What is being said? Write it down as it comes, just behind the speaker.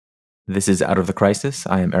This is Out of the Crisis.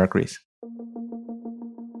 I am Eric Ries.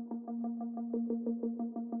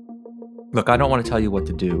 Look, I don't want to tell you what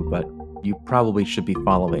to do, but you probably should be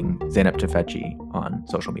following Zeynep Tufekci on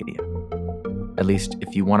social media. At least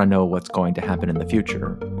if you want to know what's going to happen in the future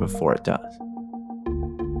before it does.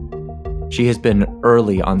 She has been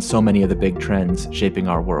early on so many of the big trends shaping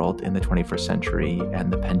our world in the 21st century,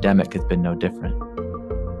 and the pandemic has been no different.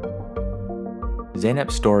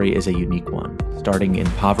 Zeynep's story is a unique one, starting in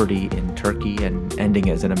poverty in Turkey and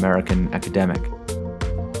ending as an American academic.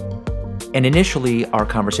 And initially, our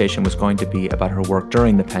conversation was going to be about her work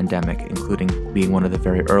during the pandemic, including being one of the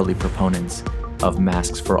very early proponents of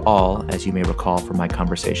masks for all, as you may recall from my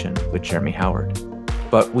conversation with Jeremy Howard.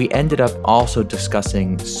 But we ended up also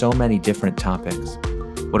discussing so many different topics: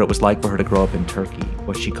 what it was like for her to grow up in Turkey,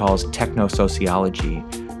 what she calls technosociology,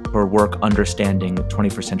 her work understanding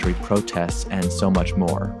 21st century protests, and so much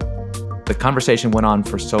more. The conversation went on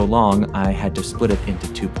for so long, I had to split it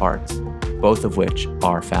into two parts, both of which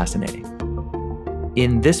are fascinating.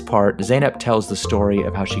 In this part, Zeynep tells the story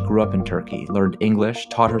of how she grew up in Turkey, learned English,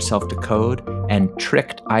 taught herself to code, and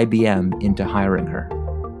tricked IBM into hiring her.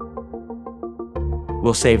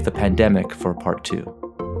 We'll save the pandemic for part two.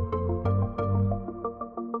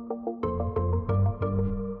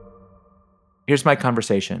 Here's my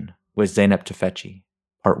conversation with Zeynep Tufekci,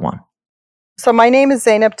 part one. So my name is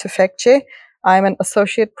Zeynep Tufekci. I'm an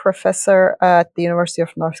associate professor at the University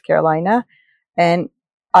of North Carolina, and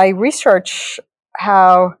I research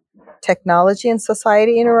how technology and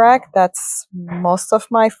society interact. That's most of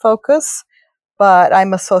my focus, but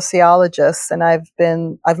I'm a sociologist, and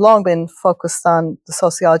I've long been focused on the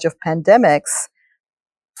sociology of pandemics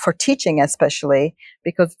for teaching, especially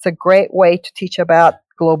because it's a great way to teach about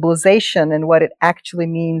globalization and what it actually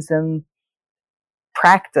means in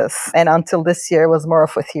practice. And until this year, it was more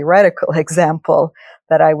of a theoretical example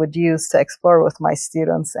that I would use to explore with my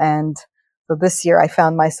students. And so this year, I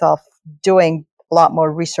found myself doing a lot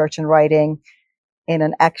more research and writing in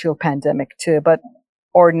an actual pandemic too. But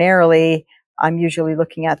ordinarily, I'm usually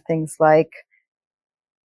looking at things like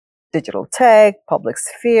digital tech, public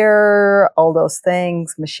sphere, all those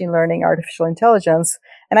things, machine learning, artificial intelligence.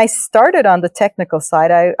 And I started on the technical side.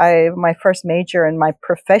 My first major in my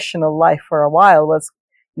professional life for a while was,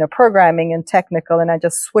 programming and technical. And I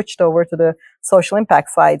just switched over to the social impact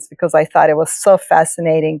sides because I thought it was so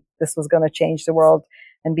fascinating. This was going to change the world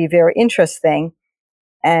and be very interesting.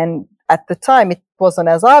 And at the time, it wasn't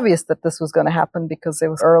as obvious that this was going to happen because it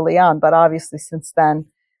was early on. But obviously, since then,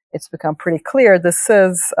 it's become pretty clear this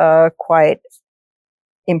is quite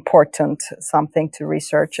important, something to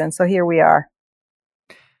research. And so here we are.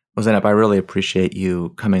 Well, Zeynep, I really appreciate you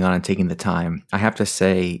coming on and taking the time. I have to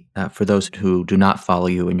say, for those who do not follow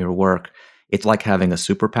you in your work, it's like having a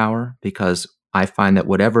superpower, because I find that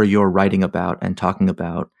whatever you're writing about and talking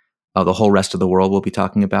about, the whole rest of the world will be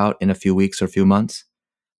talking about in a few weeks or few months.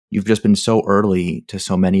 You've just been so early to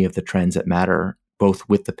so many of the trends that matter, both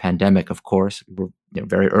with the pandemic, of course. We're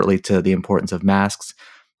very early to the importance of masks,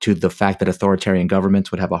 to the fact that authoritarian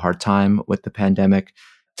governments would have a hard time with the pandemic,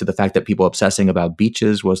 to the fact that people obsessing about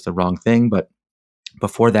beaches was the wrong thing. But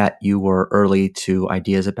before that, you were early to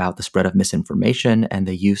ideas about the spread of misinformation and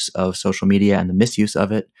the use of social media and the misuse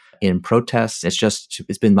of it in protests.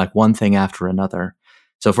 It's been like one thing after another.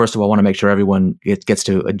 So first of all, I want to make sure everyone gets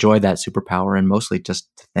to enjoy that superpower, and mostly just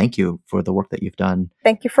to thank you for the work that you've done.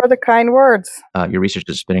 Thank you for the kind words. Your research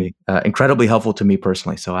has been incredibly helpful to me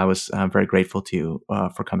personally, so I was very grateful to you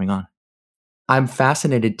for coming on. I'm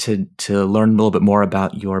fascinated to learn a little bit more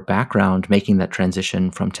about your background making that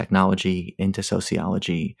transition from technology into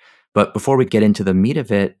sociology. But before we get into the meat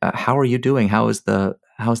of it, how are you doing? How's the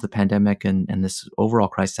pandemic and this overall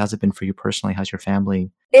crisis? How's it been for you personally? How's your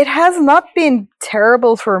family? It has not been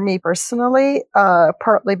terrible for me personally,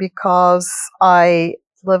 partly because I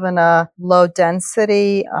live in a low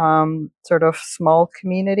density, sort of small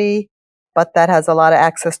community, but that has a lot of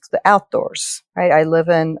access to the outdoors, right? I live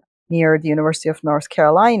near the University of North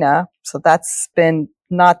Carolina, so that's been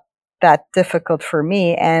not that difficult for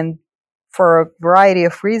me. And for a variety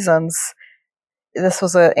of reasons, this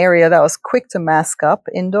was an area that was quick to mask up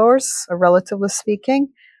indoors, relatively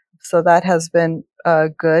speaking. So that has been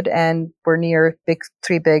good. And we're near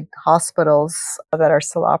three big hospitals that are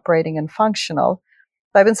still operating and functional.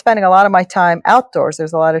 So I've been spending a lot of my time outdoors.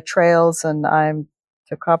 There's a lot of trails, and I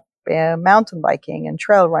took up mountain biking and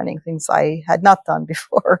trail running, things I had not done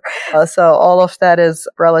before. So all of that is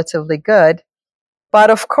relatively good.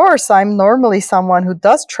 But of course, I'm normally someone who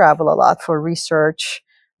does travel a lot for research.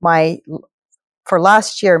 For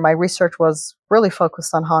last year, my research was really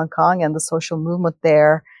focused on Hong Kong and the social movement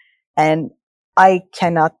there. And I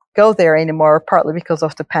cannot go there anymore, partly because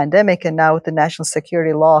of the pandemic. And now with the national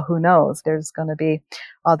security law, who knows? There's going to be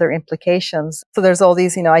other implications. So there's all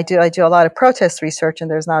these, I do a lot of protest research,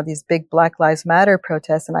 and there's now these big Black Lives Matter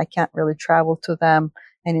protests, and I can't really travel to them.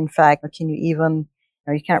 And in fact, can you even,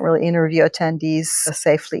 you can't really interview attendees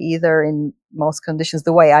safely either in most conditions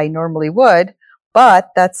the way I normally would. But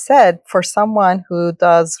that said, for someone who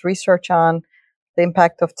does research on the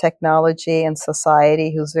impact of technology and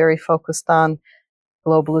society, who's very focused on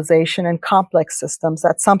globalization and complex systems,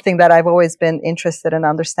 that's something that I've always been interested in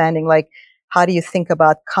understanding. Like, how do you think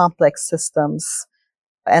about complex systems?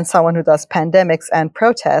 And someone who does pandemics and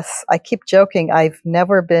protests, I keep joking, I've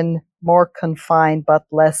never been more confined but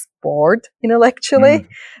less bored intellectually.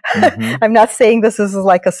 Mm-hmm. I'm not saying this is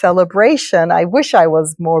like a celebration. I wish I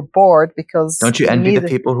was more bored, because Don't you to envy me, the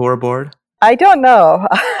people who are bored? I don't know.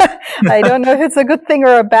 I don't know if it's a good thing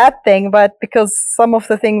or a bad thing, but because some of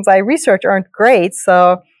the things I research aren't great,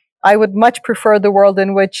 so I would much prefer the world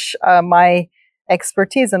in which my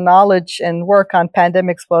expertise and knowledge and work on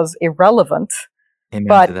pandemics was irrelevant. Amen to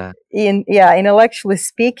But that. intellectually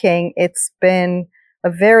speaking, it's been a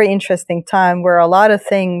very interesting time where a lot of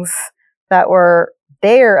things that were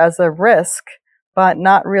there as a risk, but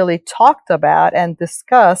not really talked about and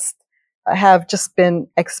discussed, have just been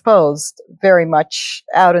exposed very much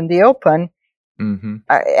out in the open. Mm-hmm.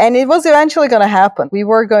 And it was eventually going to happen. We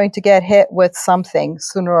were going to get hit with something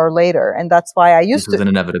sooner or later. And that's why I This used was to. an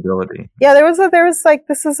inevitability. Yeah, there was like,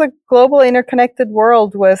 this is a global interconnected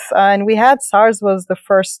world with, and we had SARS was the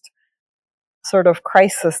first sort of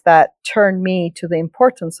crisis that turned me to the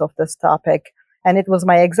importance of this topic. And it was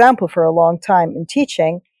my example for a long time in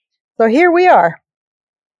teaching. So here we are.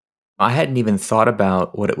 I hadn't even thought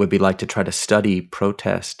about what it would be like to try to study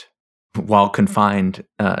protest while confined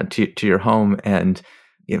to your home. And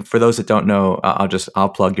for those that don't know, I'll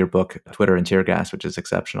plug your book, Twitter and Tear Gas, which is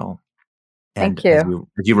exceptional. And Thank you.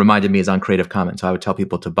 as you reminded me, is on Creative Commons. So I would tell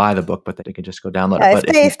people to buy the book, but they can just go download it. Yeah,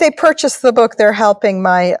 But if they purchase the book, they're helping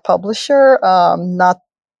my publisher. Not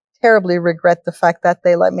terribly regret the fact that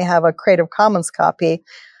they let me have a Creative Commons copy,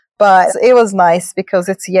 but it was nice because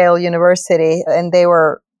it's Yale University, and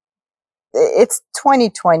it's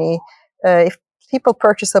 2020. If people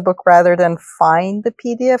purchase a book rather than find the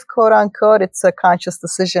PDF, quote unquote, it's a conscious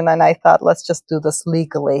decision. And I thought, let's just do this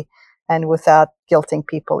legally and without guilting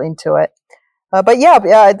people into it. But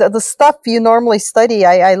the stuff you normally study,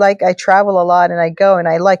 I travel a lot and I go and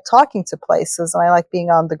I like talking to places and I like being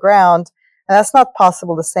on the ground. And that's not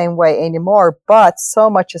possible the same way anymore, but so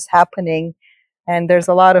much is happening. And there's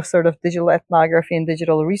a lot of sort of digital ethnography and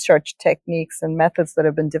digital research techniques and methods that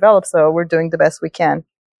have been developed. So we're doing the best we can.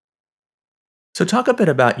 So talk a bit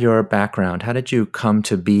about your background. How did you come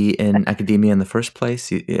to be in academia in the first place?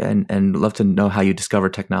 And love to know how you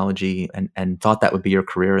discovered technology and thought that would be your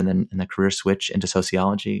career, and then the career switch into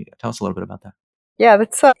sociology. Tell us a little bit about that. Yeah,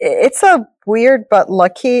 it's a weird but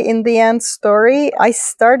lucky in the end story. I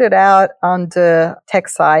started out on the tech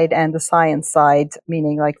side and the science side,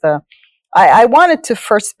 meaning like I wanted to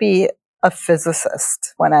first be a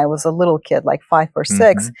physicist when I was a little kid, like 5 or 6,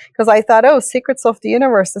 Mm-hmm. because I thought, oh, secrets of the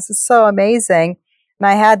universe, this is so amazing. And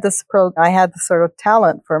I had this sort of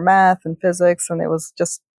talent for math and physics, and it was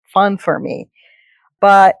just fun for me.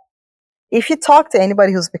 But if you talk to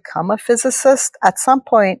anybody who's become a physicist, at some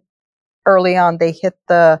point early on, they hit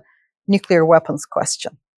the nuclear weapons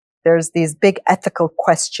question. There's these big ethical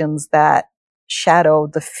questions that shadow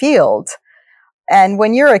the field. And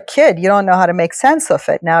when you're a kid, you don't know how to make sense of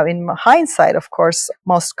it. Now, in hindsight, of course,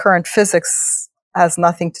 most current physics has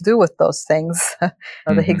nothing to do with those things. The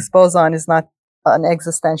Mm-hmm. Higgs boson is not an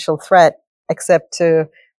existential threat, except to That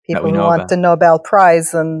people we who know want about. the Nobel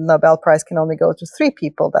Prize, and Nobel Prize can only go to 3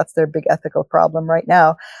 people. That's their big ethical problem right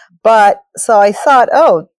now. But so I thought,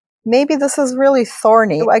 oh, maybe this is really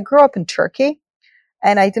thorny. I grew up in Turkey,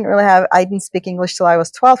 and I didn't speak English till I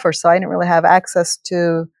was 12 or so. I didn't really have access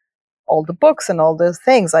to all the books and all the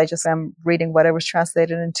things. I just am reading whatever was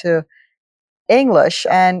translated into English.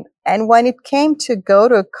 And when it came to go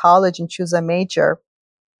to college and choose a major,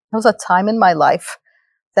 there was a time in my life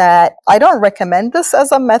that I don't recommend this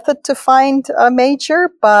as a method to find a major,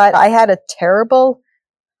 but I had a terrible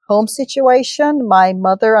home situation. My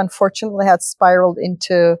mother, unfortunately, had spiraled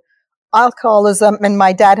into alcoholism, and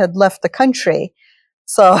my dad had left the country.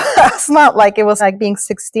 So it's not like it was like being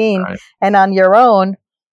 16 Right. and on your own.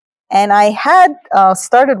 And I had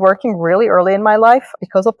started working really early in my life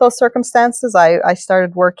because of those circumstances. I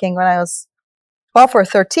started working when I was 12 or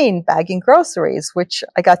 13, bagging groceries, which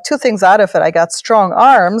I got 2 things out of it. I got strong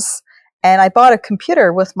arms, and I bought a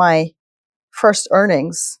computer with my first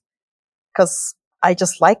earnings because I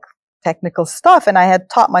just like technical stuff, and I had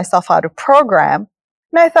taught myself how to program.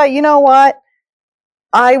 And I thought, you know what?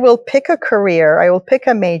 I will pick a career, I will pick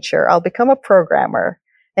a major, I'll become a programmer,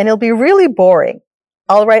 and it'll be really boring.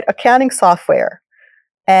 I'll write accounting software,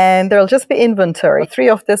 and there'll just be inventory, 3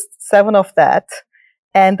 of this, 7 of that,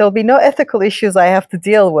 and there'll be no ethical issues I have to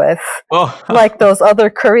deal with, like those other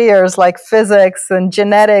careers like physics and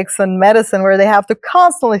genetics and medicine, where they have to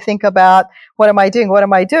constantly think about, what am I doing? What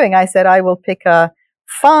am I doing? I said, I will pick a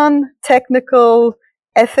fun, technical,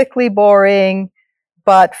 ethically boring,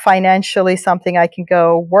 but financially something I can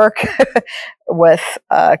go work with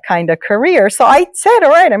kind of career. So I said, all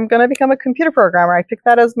right, I'm going to become a computer programmer. I picked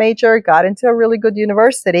that as major, got into a really good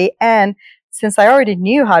university. And since I already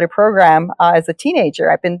knew how to program as a teenager,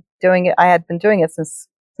 I had been doing it since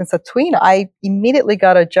a tween. I immediately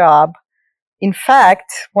got a job. In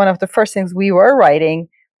fact, one of the first things we were writing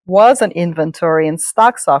was an inventory and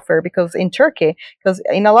stock software, because in Turkey, because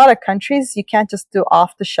in a lot of countries, you can't just do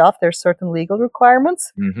off the shelf. There's certain legal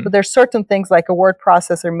requirements. Mm-hmm. But there's certain things like a word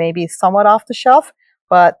processor, maybe somewhat off the shelf,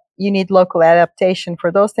 but you need local adaptation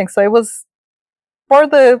for those things. So it was, for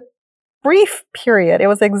the brief period, it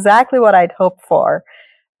was exactly what I'd hoped for.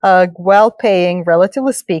 Well-paying,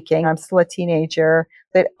 relatively speaking. I'm still a teenager.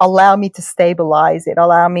 That allowed me to stabilize. It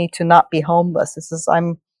allowed me to not be homeless.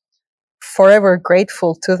 I'm forever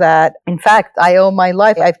grateful to that. In fact, I owe my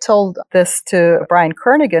life. I've told this to Brian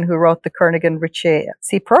Kernighan, who wrote the Kernighan-Ritchie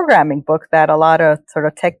C programming book that a lot of sort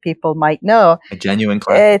of tech people might know. A genuine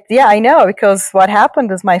classic. Yeah, I know, because what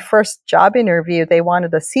happened is my first job interview, they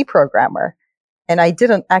wanted a C programmer. And I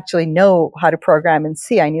didn't actually know how to program in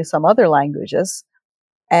C. I knew some other languages.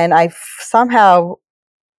 And I somehow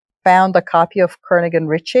found a copy of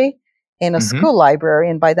Kernighan-Ritchie in a school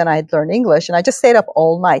library, and by then I had learned English, and I just stayed up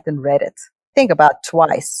all night and read it. Think about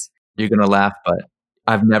twice. You're going to laugh, but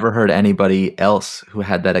I've never heard anybody else who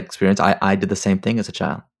had that experience. I did the same thing as a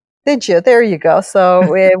child. Did you? There you go. So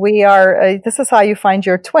we are, this is how you find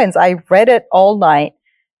your twins. I read it all night.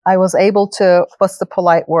 I was able to, what's the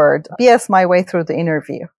polite word, BS my way through the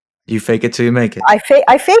interview. You fake it till you make it. I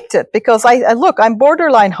faked it, because look, I'm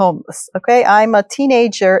borderline homeless. Okay. I'm a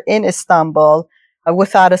teenager in Istanbul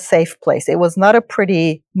without a safe place. It was not a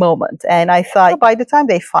pretty moment. And I thought, by the time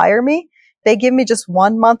they fire me, they give me just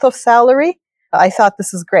 1 month of salary. I thought,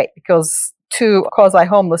 this is great, because to a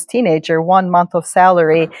quasi-homeless teenager, 1 month of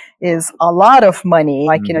salary is a lot of money.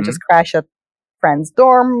 Like, just crash at friends'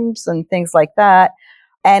 dorms and things like that.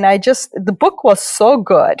 And the book was so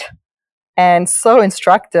good and so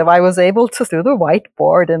instructive. I was able to do the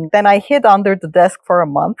whiteboard, and then I hid under the desk for a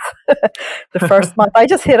month. The first month, I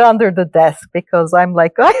just hid under the desk, because I'm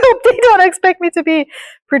like, I hope they don't expect me to be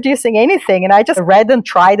producing anything. And I just read and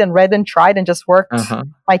tried and just worked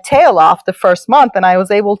my tail off the first month. And I was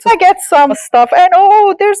able to get some stuff. And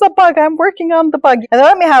there's a bug. I'm working on the bug. And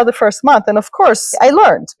let me have the first month. And of course, I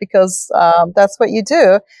learned, because that's what you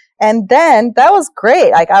do. And then that was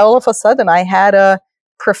great. Like, all of a sudden, I had a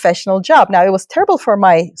professional job. Now, it was terrible for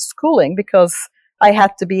my schooling, because I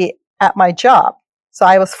had to be at my job. So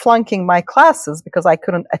I was flunking my classes because I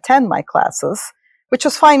couldn't attend my classes, which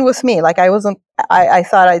was fine with me. Like, I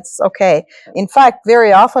thought it's okay. In fact,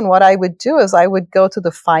 very often what I would do is I would go to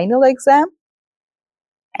the final exam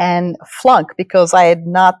and flunk, because I had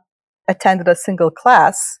not attended a single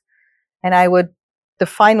class. And the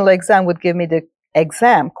final exam would give me the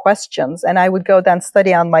exam questions, and I would go then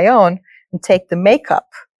study on my own and take the makeup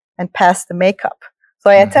and pass the makeup. So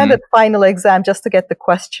I attended the final exam just to get the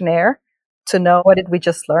questionnaire to know, what did we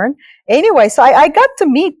just learn? Anyway, so I got to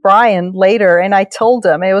meet Brian later, and I told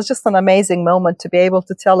him, it was just an amazing moment to be able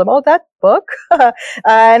to tell him, that book.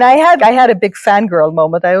 And I had a big fangirl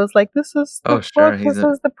moment. I was like, this is the book, this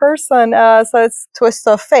is the person. So it's twist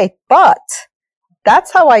of fate. But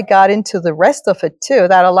that's how I got into the rest of it too.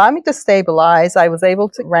 That allowed me to stabilize. I was able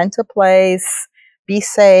to rent a place, be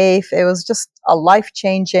safe. It was just a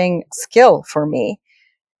life-changing skill for me.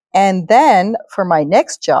 And then for my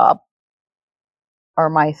next job, or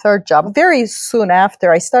my third job, very soon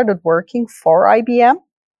after, I started working for IBM,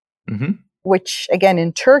 which again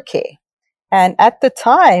in Turkey. And at the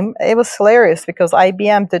time, it was hilarious, because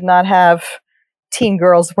IBM did not have teen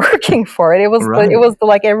girls working for it. It was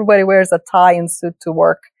like everybody wears a tie and suit to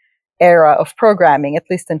work era of programming, at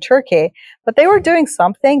least in Turkey. But they were doing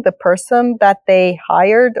something. The person that they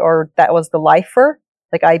hired, or that was the lifer,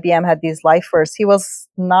 like IBM had these lifers, he was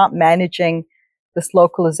not managing this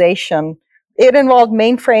localization. It involved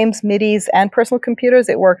mainframes, MIDIs, and personal computers.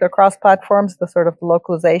 It worked across platforms, the sort of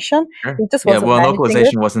localization. Sure. He just wasn't managing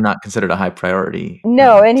localization it. was not considered a high priority.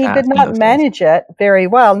 No, and he did not manage it very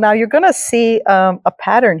well. Now, you're going to see a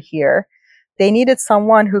pattern here. they needed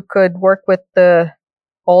someone who could work with the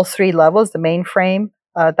all three levels, the mainframe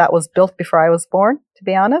that was built before I was born, to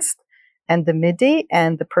be honest, and the MIDI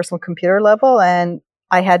and the personal computer level. And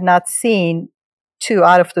I had not seen two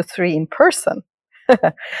out of the three in person.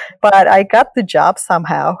 But I got the job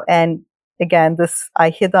somehow. And again,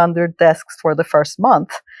 I hid under desks for the first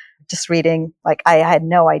month, just reading. Like, I had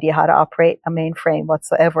no idea how to operate a mainframe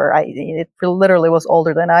whatsoever. It literally was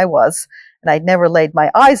older than I was, and I'd never laid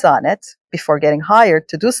my eyes on it before getting hired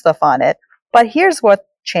to do stuff on it. But here's what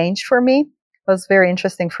changed for me, was very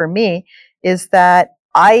interesting for me, is that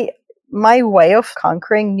my way of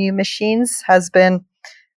conquering new machines has been,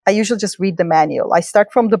 I usually just read the manual.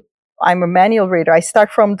 I'm a manual reader. I start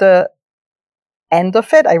from the end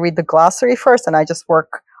of it. I read the glossary first, and I just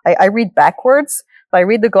work. I read backwards. So I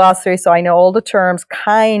read the glossary so I know all the terms,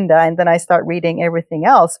 kinda, and then I start reading everything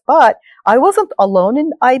else. But I wasn't alone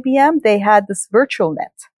in IBM. They had this virtual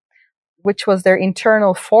net, which was their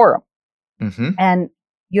internal forum. Mm-hmm. And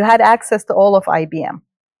you had access to all of IBM,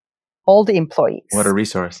 all the employees. What a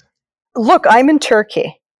resource. Look, I'm in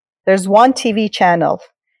Turkey. There's one TV channel.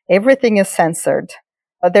 Everything is censored.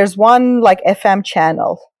 There's one like FM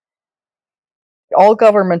channel, all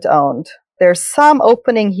government owned. There's some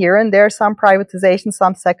opening here and there, some privatization,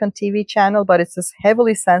 some second TV channel, but it's this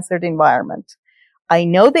heavily censored environment. I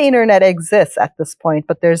know the internet exists at this point,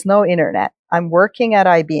 but there's no internet. I'm working at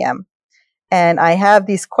IBM, and I have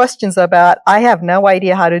these questions about, I have no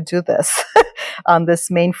idea how to do this on this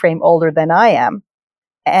mainframe older than I am.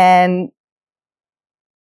 And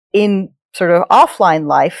in sort of offline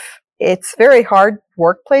life, it's very hard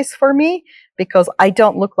workplace for me because I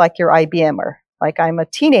don't look like your IBMer. Like, I'm a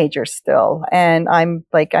teenager still, and I'm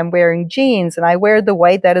wearing jeans, and I wear the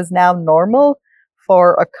way that is now normal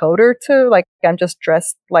for a coder to, like, I'm just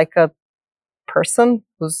dressed like a person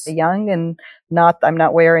who's young, and I'm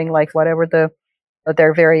not wearing like whatever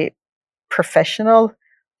their very professional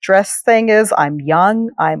dress thing is. I'm young,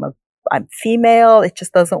 I'm female. It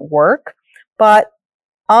just doesn't work. But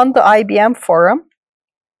on the IBM forum,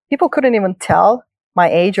 people couldn't even tell my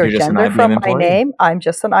age or gender from my name. I'm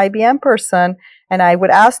just an IBM person. And I would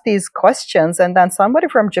ask these questions, and then somebody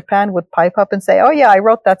from Japan would pipe up and say, oh yeah, I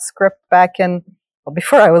wrote that script back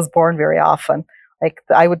before I was born very often. Like,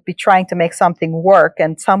 I would be trying to make something work,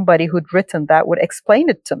 and somebody who'd written that would explain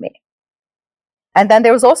it to me. And then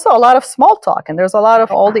there was also a lot of small talk, and there's a lot of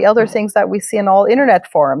all the other things that we see in all internet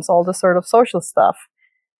forums, all the sort of social stuff.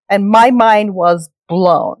 And my mind was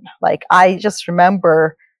blown. Like, I just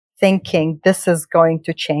remember thinking, this is going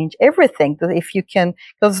to change everything. If you can,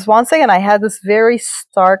 because once again, I had this very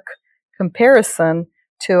stark comparison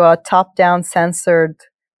to a top-down censored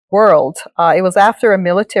world. It was after a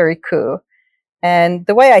military coup. And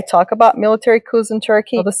the way I talk about military coups in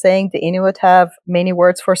Turkey, the saying, the Inuit have many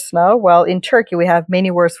words for snow. Well, in Turkey, we have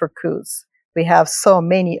many words for coups. We have so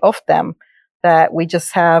many of them that we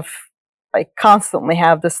just constantly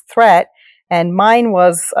have this threat. And mine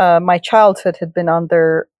was, my childhood had been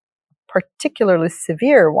under particularly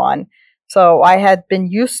severe one. So I had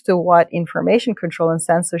been used to what information control and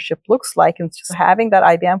censorship looks like, and just having that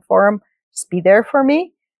IBM forum just be there for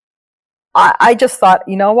me. I just thought,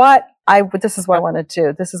 you know what? This is what I want to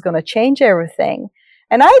do. This is going to change everything.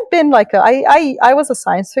 And I'd been I was a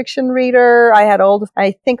science fiction reader.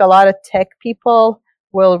 I think a lot of tech people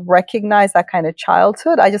will recognize that kind of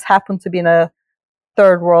childhood. I just happened to be in a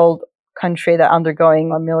third world country that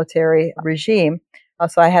undergoing a military regime.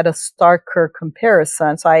 So I had a starker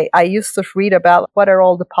comparison. So I used to read about what are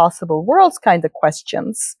all the possible worlds kind of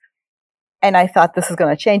questions. And I thought, this is going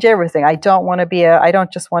to change everything. I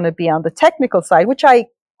don't just want to be on the technical side, which I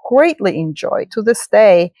greatly enjoy. To this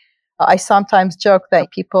day, I sometimes joke that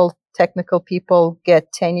technical people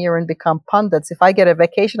get tenure and become pundits. If I get a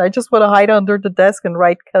vacation, I just want to hide under the desk and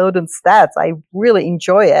write code and stats. I really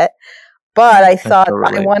enjoy it. But I thought,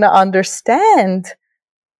 I want to understand,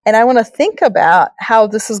 and I want to think about how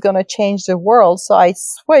this is going to change the world. So I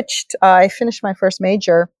switched. I finished my first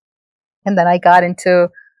major, and then I got into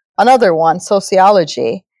another one,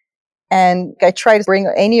 sociology. And I tried to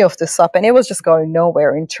bring any of this up, and it was just going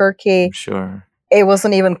nowhere. In Turkey, sure, it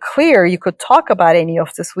wasn't even clear you could talk about any of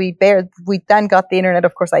this. We then got the internet.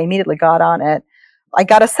 Of course, I immediately got on it. I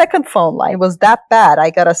got a second phone line. It was that bad.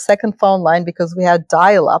 I got a second phone line because we had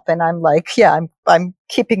dial-up, and I'm like, yeah, I'm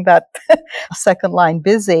keeping that second line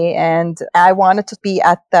busy. And I wanted to be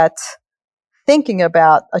at that thinking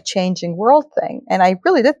about a changing world thing. And I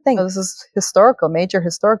really did think this is major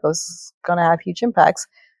historical. This is going to have huge impacts.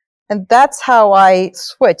 And that's how I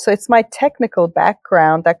switched. So it's my technical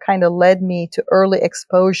background that kind of led me to early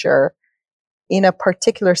exposure in a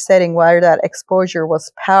particular setting where that exposure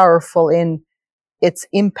was powerful in its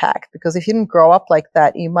impact, because if you didn't grow up like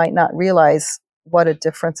that, you might not realize what a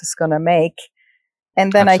difference it's going to make.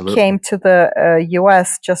 And then I Absolutely. came to the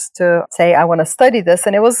US just to say, I want to study this.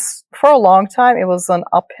 And it was, for a long time, it was an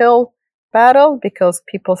uphill battle because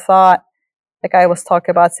people thought, like I was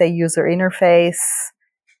talking about, say, user interface,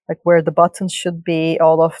 like where the buttons should be,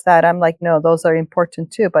 all of that. I'm like, no, those are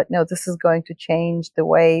important too. But no, this is going to change the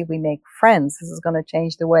way we make friends. This is going to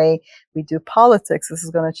change the way we do politics. This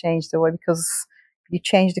is going to change the way, because you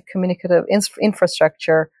change the communicative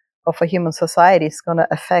infrastructure of a human society, it's going to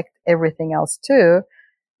affect everything else too.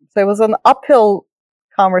 So it was an uphill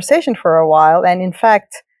conversation for a while. And in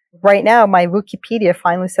fact, right now, my Wikipedia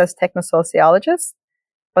finally says technosociologist.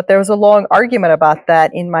 But there was a long argument about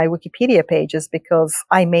that in my Wikipedia pages because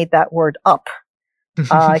I made that word up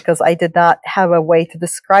because I did not have a way to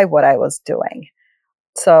describe what I was doing.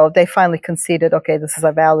 So they finally conceded, okay, this is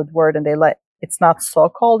a valid word, and it's not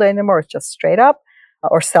so-called anymore. It's just straight up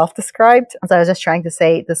or self-described. So I was just trying to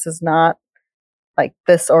say this is not like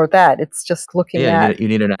this or that. It's just looking Yeah, at, you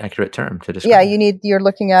need an accurate term to yeah, describe. you're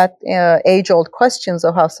looking at age-old questions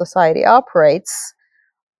of how society operates.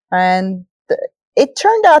 And it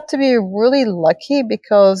turned out to be really lucky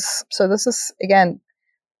because, so this is, again,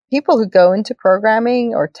 people who go into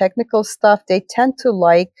programming or technical stuff, they tend to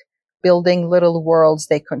like building little worlds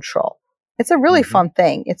they control. It's a really Hmm. fun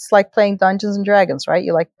thing. It's like playing Dungeons and Dragons, right?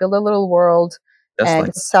 You like build a little world Just and like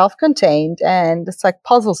it's self-contained and it's like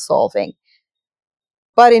puzzle solving.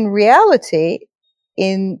 But in reality,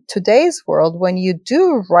 in today's world, when you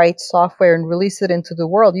do write software and release it into the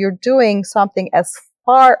world, you're doing something as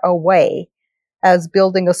far away as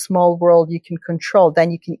building a small world you can control than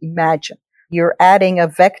you can imagine. You're adding a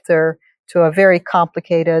vector to a very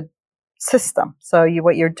complicated system. So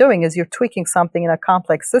what you're doing is you're tweaking something in a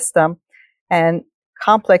complex system, and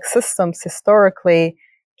complex systems historically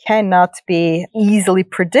cannot be easily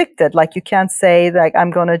predicted. Like you can't say like I'm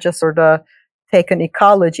going to just sort of take an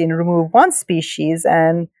ecology and remove one species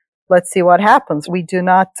and let's see what happens. We do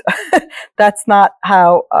not, that's not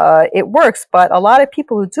how it works. But a lot of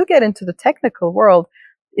people who do get into the technical world,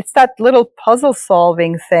 it's that little puzzle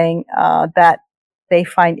solving thing that they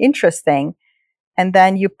find interesting. And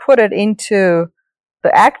then you put it into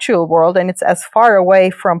the actual world, and it's as far away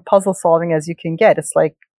from puzzle solving as you can get. It's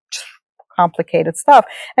like complicated stuff.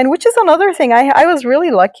 And which is another thing. I was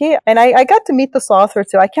really lucky, and I got to meet this author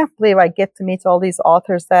too. I can't believe I get to meet all these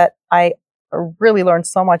authors that I really learned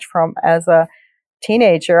so much from as a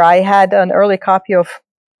teenager. I had an early copy of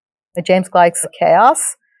James Gleick's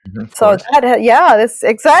Chaos. mhm, of So course. that, yeah, this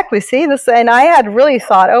exactly. See this, and I had really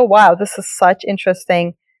thought, oh wow, this is such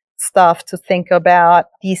interesting stuff to think about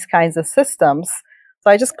these kinds of systems. So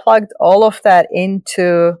I just plugged all of that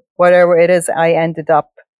into whatever it is I ended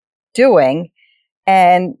up doing.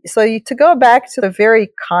 And so to go back to the very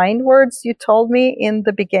kind words you told me in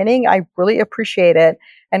the beginning, I really appreciate it.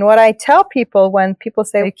 And what I tell people when people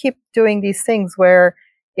say, you keep doing these things where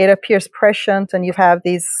it appears prescient and you have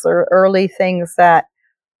these early things that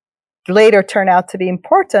later turn out to be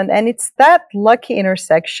important. And it's that lucky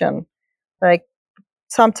intersection, like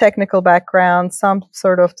some technical background, some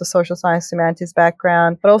sort of the social science humanities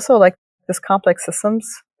background, but also like this complex systems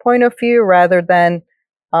point of view rather than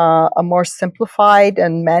a more simplified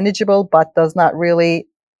and manageable, but does not really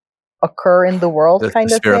occur in the world The kind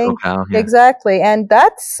of spherical thing. cow, yeah. Exactly. And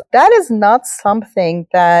that is not something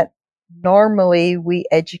that normally we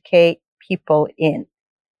educate people in.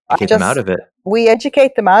 I Keep them out just, of it. we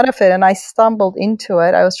educate them out of it, and I stumbled into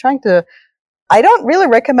it. I don't really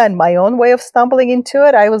recommend my own way of stumbling into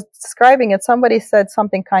it. I was describing it. Somebody said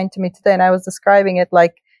something kind to me today, and I was describing it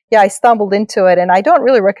like, yeah, I stumbled into it, and I don't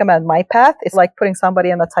really recommend my path. It's like putting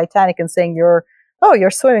somebody on the Titanic and saying, your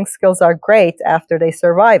swimming skills are great after they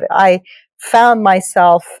survive it. I found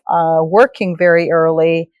myself working very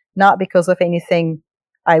early, not because of anything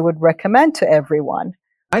I would recommend to everyone.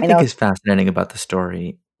 I I think know. is fascinating about the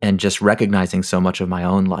story and just recognizing so much of my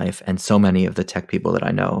own life and so many of the tech people that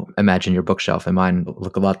I know. Imagine your bookshelf and mine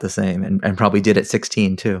look a lot the same and probably did at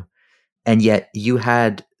 16 too. And yet you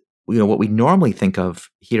had, what we normally think of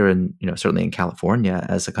here in, certainly in California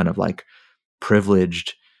as a kind of like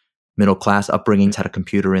privileged middle class upbringing, had a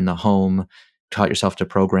computer in the home, taught yourself to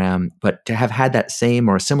program, but to have had that same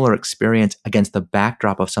or a similar experience against the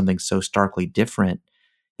backdrop of something so starkly different,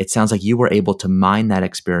 it sounds like you were able to mine that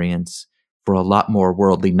experience for a lot more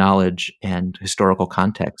worldly knowledge and historical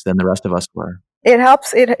context than the rest of us were. It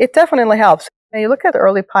helps. It definitely helps. When you look at the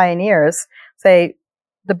early pioneers, say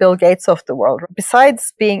the Bill Gates of the world,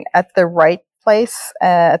 besides being at the right place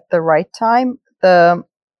at the right time,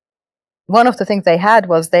 one of the things they had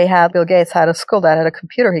was Bill Gates had a school that had a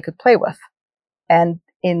computer he could play with. And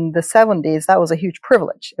in the 70s, that was a huge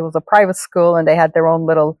privilege. It was a private school, and they had their own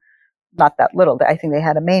little, not that little, I think they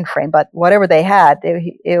had a mainframe, but whatever they had,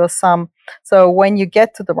 it was some. So when you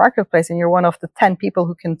get to the marketplace and you're one of the 10 people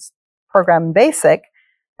who can program in BASIC,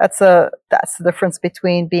 that's the difference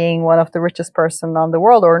between being one of the richest person on the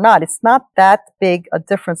world or not. It's not that big a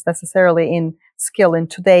difference necessarily in skill in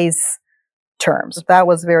today's terms. That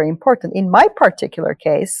was very important. In my particular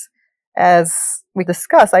case, as we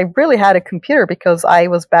discussed, I really had a computer because I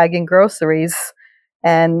was bagging groceries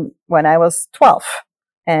and when I was 12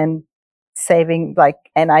 and saving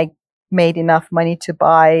and I made enough money to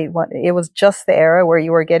buy one. It was just the era where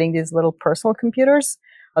you were getting these little personal computers,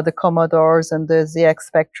 the Commodores and the ZX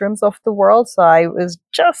Spectrums of the world. So I was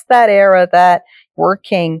just that era that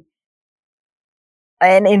working.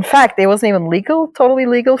 And in fact, it wasn't even totally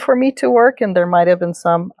legal for me to work. And there might have been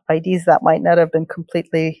some IDs that might not have been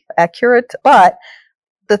completely accurate. But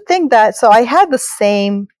so I had the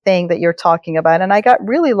same thing that you're talking about. And I got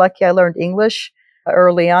really lucky. I learned English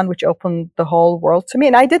early on, which opened the whole world to me.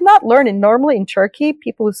 And I did not learn it. Normally in Turkey,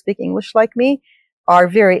 people who speak English like me are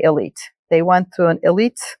very elite. They went to an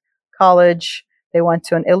elite college. They went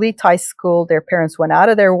to an elite high school. Their parents went out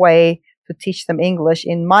of their way to teach them English.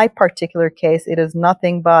 In my particular case, it is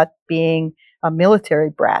nothing but being a military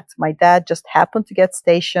brat. My dad just happened to get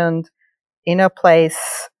stationed in a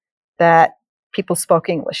place that people spoke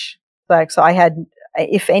English. So I had,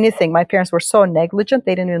 if anything, my parents were so negligent,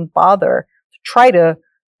 they didn't even bother to try to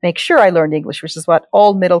make sure I learned English, which is what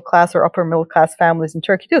all middle class or upper middle class families in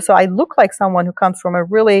Turkey do. So I look like someone who comes from a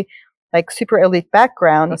really super elite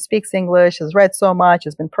background, speaks English, has read so much,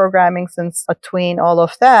 has been programming since a tween, all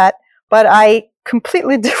of that. But I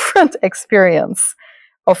completely different experience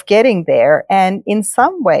of getting there. And in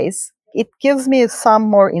some ways, it gives me some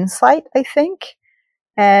more insight, I think.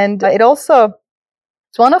 And it's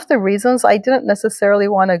one of the reasons I didn't necessarily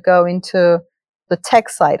want to go into the tech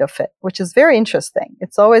side of it, which is very interesting.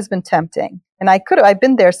 It's always been tempting. And I've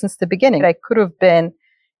been there since the beginning. I could have been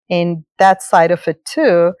in that side of it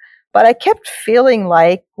too. But I kept feeling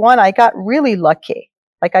like, one, I got really lucky.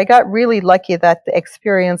 I got really lucky that the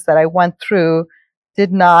experience that I went through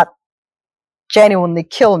did not genuinely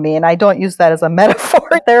kill me. And I don't use that as a metaphor.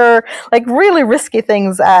 There are really risky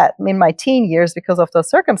things in my teen years because of those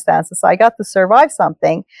circumstances. So I got to survive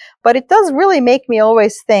something. But it does really make me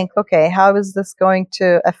always think, okay, how is this going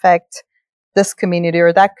to affect this community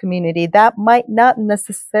or that community? That might not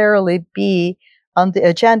necessarily be on the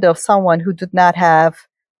agenda of someone who did not have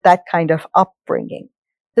that kind of upbringing.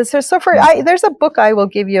 There's a book I will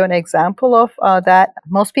give you an example of that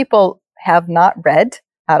most people have not read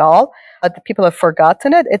at all. People have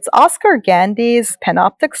forgotten it. It's Oscar Gandy's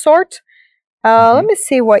Panoptic Sort. Let me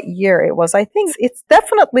see what year it was. I think it's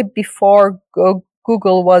definitely before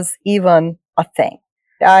Google was even a thing.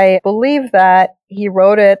 I believe that he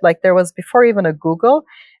wrote it there was before even a Google,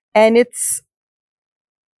 and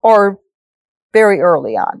or very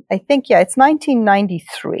early on. I think, it's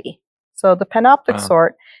 1993. So the Panoptic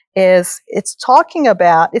Sort it's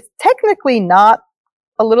technically not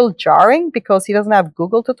a little jarring because he doesn't have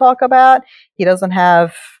Google to talk about. He doesn't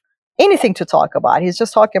have anything to talk about. He's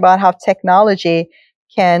just talking about how technology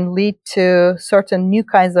can lead to certain new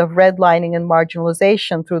kinds of redlining and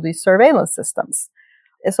marginalization through these surveillance systems.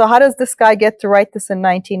 So how does this guy get to write this in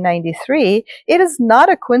 1993? It is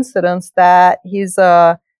not a coincidence that he's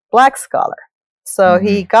a Black scholar. So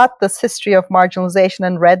he got this history of marginalization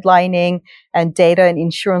and redlining and data and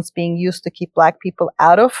insurance being used to keep Black people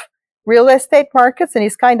out of real estate markets. And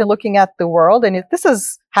he's kind of looking at the world and this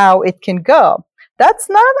is how it can go. That's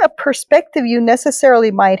not a perspective you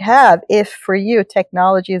necessarily might have if for you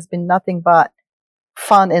technology has been nothing but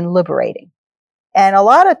fun and liberating. And a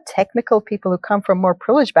lot of technical people who come from more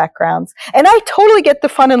privileged backgrounds, and I totally get the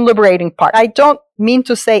fun and liberating part. I don't mean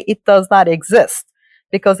to say it does not exist,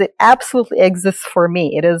 because it absolutely exists for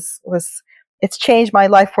me. It's changed my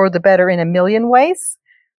life for the better in a million ways.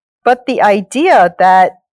 But the idea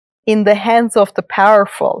that in the hands of the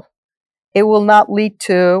powerful, it will not lead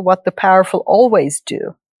to what the powerful always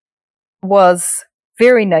do was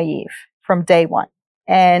very naive from day one.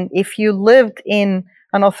 And if you lived in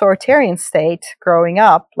an authoritarian state growing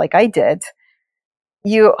up, like I did,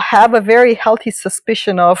 you have a very healthy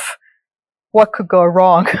suspicion of what could go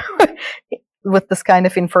wrong with this kind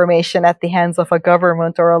of information at the hands of a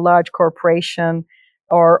government or a large corporation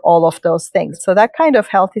or all of those things. So that kind of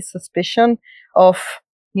healthy suspicion of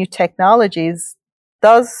new technologies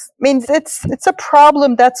it's a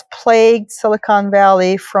problem that's plagued Silicon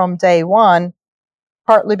Valley from day one,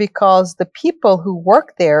 partly because the people who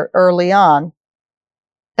worked there early on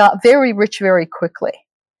got very rich very quickly.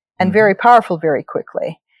 and very powerful very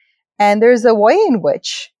quickly. And there's a way in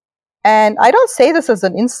which, and I don't say this as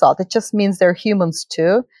an insult, it just means they're humans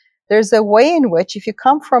too. There's a way in which, if you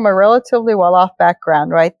come from a relatively well-off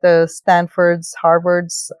background, right, the Stanfords,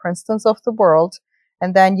 Harvards, Princetons of the world,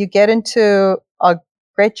 and then you get into a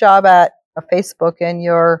great job at a Facebook and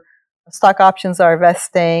your stock options are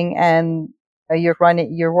vesting and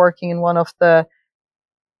you're working in one of the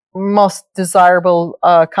most desirable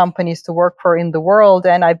companies to work for in the world.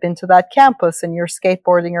 And I've been to that campus, and you're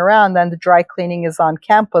skateboarding around, and the dry cleaning is on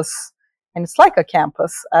campus, and it's like a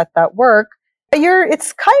campus at that work.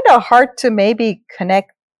 It's kind of hard to maybe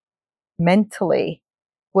connect mentally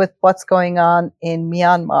with what's going on in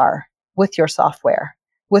Myanmar with your software,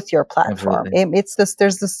 with your platform.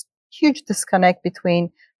 There's this huge disconnect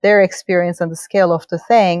between their experience and the scale of the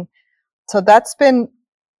thing. So that's been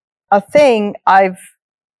a thing I've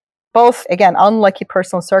both, again, unlucky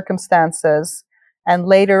personal circumstances, and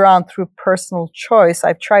later on through personal choice,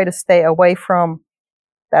 I've tried to stay away from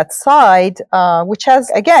that side, which has,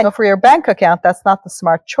 again, for your bank account, that's not the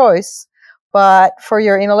smart choice, but for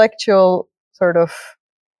your intellectual sort of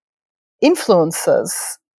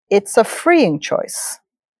influences, it's a freeing choice,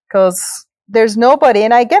 because there's nobody,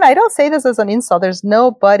 and again, I don't say this as an insult, there's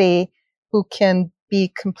nobody who can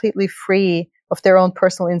be completely free of their own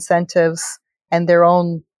personal incentives and their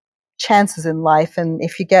own chances in life. And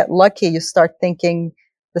if you get lucky, you start thinking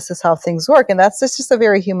this is how things work. And that's just a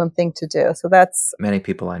very human thing to do. So that's many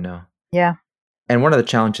people I know. Yeah. And one of the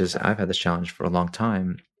challenges, I've had this challenge for a long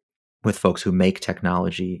time with folks who make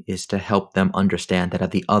technology, is to help them understand that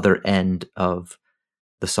at the other end of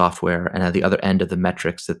the software and at the other end of the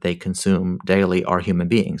metrics that they consume daily are human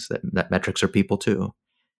beings, that metrics are people too.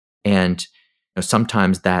 And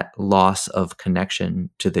sometimes that loss of connection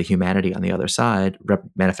to the humanity on the other side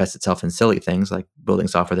manifests itself in silly things like building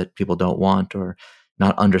software that people don't want, or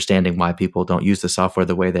not understanding why people don't use the software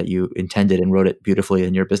the way that you intended and wrote it beautifully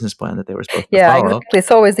in your business plan that they were supposed to follow. Yeah, exactly. It's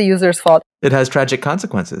always the user's fault. It has tragic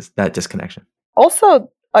consequences, that disconnection. Also,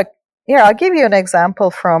 I'll give you an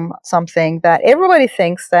example from something that everybody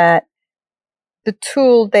thinks that the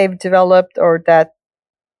tool they've developed or that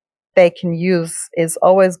they can use is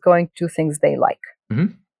always going to do things they like,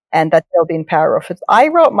 and that they'll be in power of it. I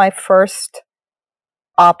wrote my first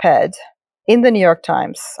op-ed in the New York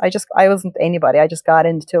Times. I wasn't anybody. I just got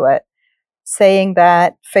into it, saying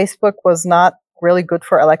that Facebook was not really good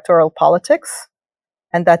for electoral politics,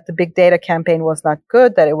 and that the big data campaign was not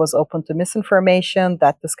good, that it was open to misinformation,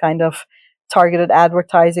 that this kind of targeted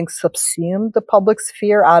advertising subsumed the public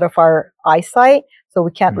sphere out of our eyesight, so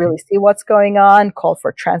we can't really see what's going on, called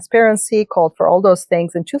for transparency, called for all those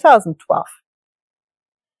things in 2012.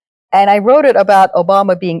 And I wrote it about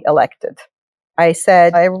Obama being elected. I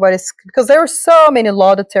said, because there were so many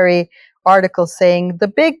laudatory articles saying the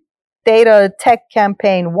big data tech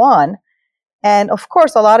campaign won. And of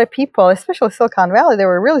course, a lot of people, especially Silicon Valley, they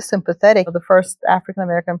were really sympathetic. The first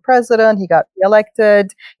African-American president, he got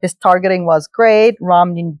elected. His targeting was great.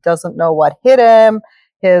 Romney doesn't know what hit him.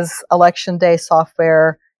 His election day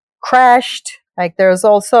software crashed. There's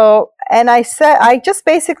also, and I just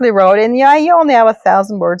basically wrote, and you only have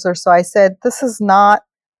 1,000 words or so. I said, this is not,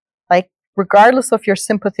 regardless of your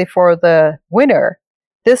sympathy for the winner,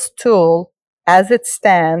 this tool, as it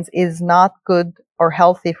stands, is not good or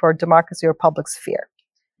healthy for democracy or public sphere.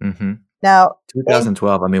 Now,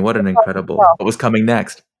 2012, what an incredible, what was coming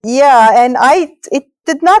next? Yeah, and it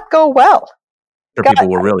did not go well. People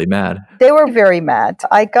were really mad. They were very mad.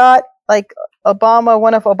 I got,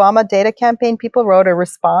 one of Obama data campaign people wrote a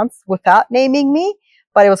response without naming me,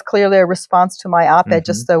 but it was clearly a response to my op-ed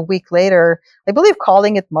just a week later, I believe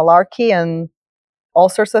calling it malarkey and all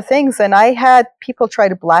sorts of things. And I had people try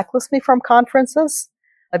to blacklist me from conferences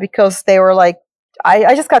because they were like,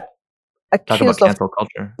 I just got accused Talk about cancel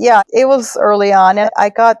culture. Yeah, it was early on, and I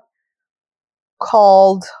got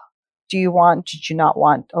called, did you not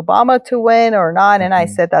want Obama to win or not? And I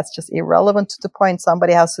said, that's just irrelevant to the point.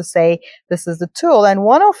 Somebody has to say, this is the tool. And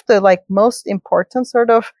one of the most important sort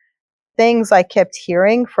of things I kept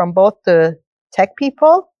hearing from both the tech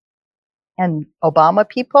people and Obama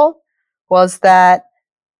people was that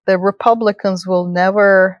the Republicans will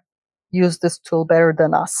never use this tool better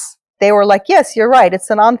than us. They were like, yes, you're right. It's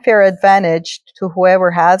an unfair advantage to whoever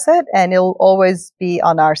has it, and it'll always be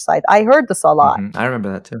on our side. I heard this a lot. I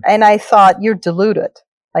remember that too. And I thought, you're deluded.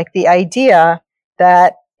 The idea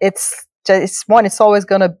that it's one, it's always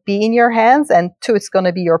going to be in your hands, and two, it's going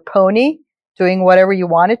to be your pony doing whatever you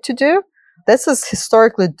want it to do. This is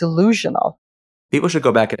historically delusional. People should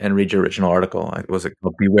go back and read your original article. Like, was it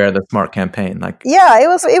called Beware the Smart Campaign? Like, yeah, it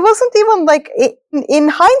wasn't even like in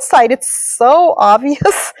hindsight, it's so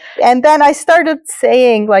obvious. And then I started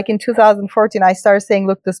saying, like in 2014, I started saying,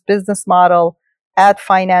 look, this business model, ad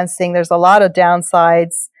financing, there's a lot of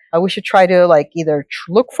downsides. We should try to like either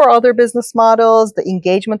look for other business models. The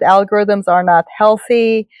engagement algorithms are not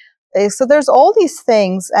healthy. So there's all these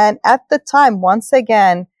things. And at the time, once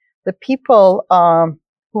again, the people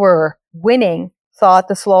who were winning thought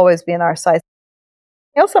this will always be on our side.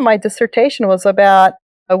 Also, my dissertation was about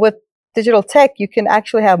with digital tech, you can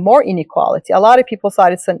actually have more inequality. A lot of people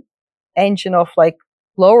thought it's an engine of like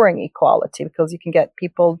lowering equality because you can get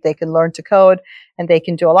people, they can learn to code and they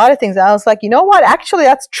can do a lot of things. And I was like, you know what? Actually,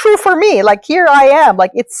 that's true for me. Like, here I am.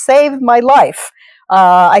 Like, it saved my life.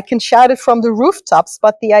 I can shout it from the rooftops.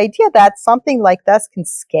 But the idea that something like that can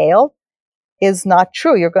scale is not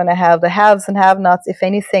true. You're going to have the haves and have-nots, if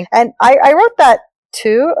anything. And I wrote that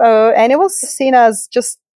too, and it was seen as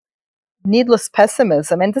just needless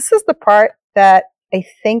pessimism. And this is the part that I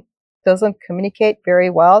think doesn't communicate very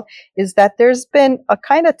well, is that there's been a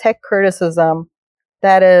kind of tech criticism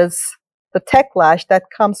that is the techlash that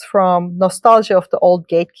comes from nostalgia of the old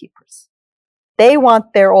gatekeepers. They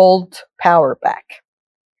want their old power back.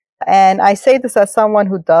 And I say this as someone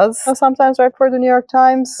who does sometimes write for the New York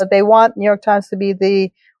Times. They want New York Times to be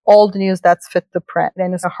the old news that's fit to print.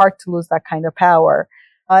 And it's hard to lose that kind of power.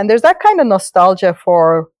 And there's that kind of nostalgia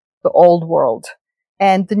for the old world.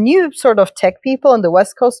 And the new sort of tech people and the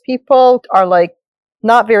West Coast people are like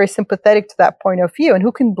not very sympathetic to that point of view. And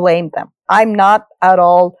who can blame them? I'm not at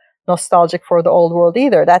all nostalgic for the old world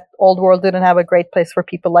either. That old world didn't have a great place for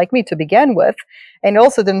people like me to begin with. And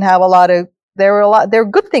also didn't have a lot of, there were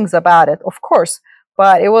good things about it, of course,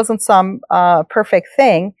 but it wasn't some perfect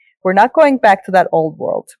thing. We're not going back to that old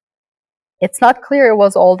world. It's not clear it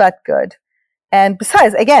was all that good. And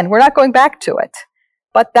besides, again, we're not going back to it.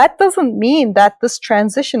 But that doesn't mean that this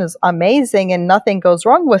transition is amazing and nothing goes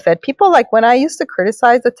wrong with it. People, like when I used to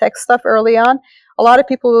criticize the tech stuff early on, a lot of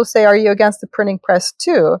people will say, are you against the printing press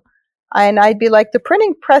too? And I'd be like, the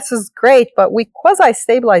printing press is great, but we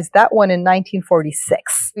quasi-stabilized that one in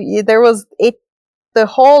 1946. The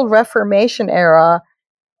whole Reformation era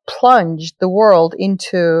plunged the world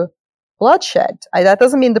into bloodshed. That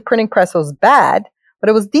doesn't mean the printing press was bad, but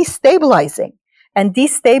it was destabilizing. And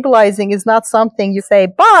destabilizing is not something you say,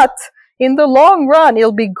 but in the long run,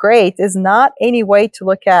 it'll be great, is not any way to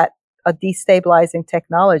look at a destabilizing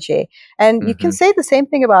technology. And you can say the same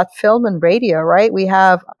thing about film and radio, right? We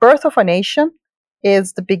have Birth of a Nation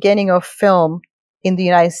is the beginning of film in the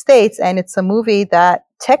United States. And it's a movie that,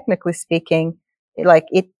 technically speaking, like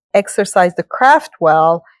it exercised the craft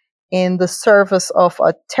well in the service of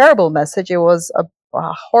a terrible message. It was a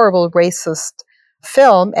horrible racist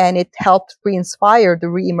film, and it helped re-inspire the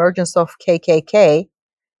re-emergence of KKK,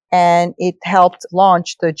 and it helped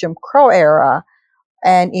launch the Jim Crow era.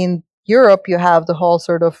 And in Europe, you have the whole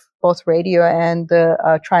sort of both radio and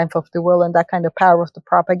the triumph of the will and that kind of power of the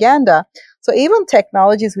propaganda. So even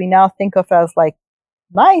technologies we now think of as like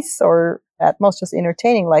nice or at most just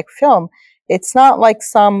entertaining, like film, it's not like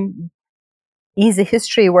some easy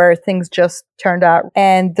history where things just turned out.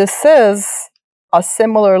 And this is a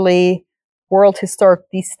similarly world historic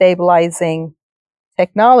destabilizing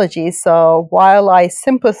technology. So while I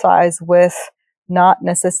sympathize with not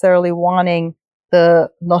necessarily wanting the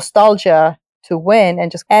nostalgia to win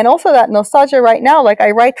and also that nostalgia right now, like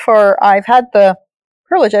I've had the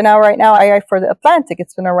privilege, and now right now I write for The Atlantic.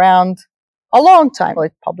 It's been around a long time.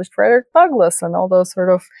 It published Frederick Douglass and all those sort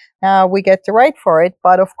of, now we get to write for it.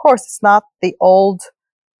 But of course, it's not the old,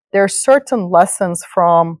 there are certain lessons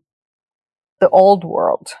from the old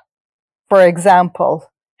world. For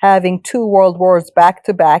example, having 2 world wars back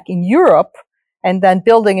to back in Europe and then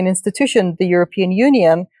building an institution, the European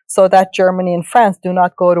Union, so that Germany and France do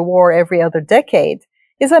not go to war every other decade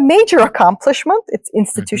is a major accomplishment. It's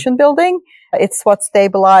institution building. It's what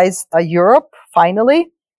stabilized Europe,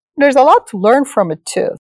 finally. There's a lot to learn from it too.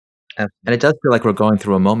 And it does feel like we're going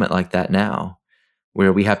through a moment like that now,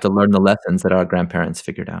 where we have to learn the lessons that our grandparents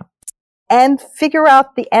figured out. And figure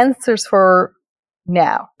out the answers for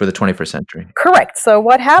now. For the 21st century. Correct. So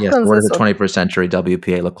what happens what does the 21st century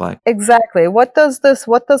WPA look like? Exactly. What does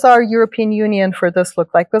our European Union for this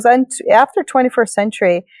look like? Because after 21st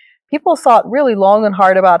century, people thought really long and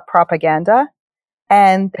hard about propaganda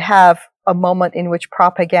and have a moment in which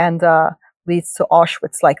propaganda leads to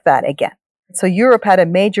Auschwitz like that again. So Europe had a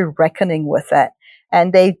major reckoning with it.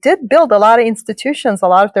 And they did build a lot of institutions, a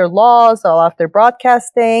lot of their laws, a lot of their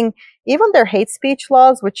broadcasting, even their hate speech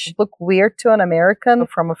laws, which look weird to an American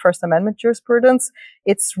from a First Amendment jurisprudence.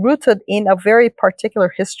 It's rooted in a very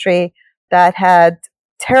particular history that had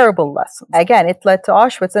terrible lessons. Again, it led to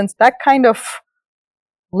Auschwitz, and that kind of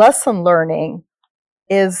lesson learning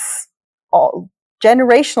is all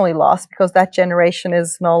generationally lost because that generation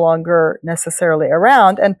is no longer necessarily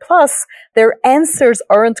around. And plus, their answers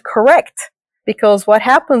aren't correct because what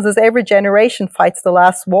happens is every generation fights the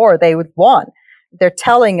last war they would won. They're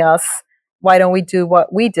telling us, why don't we do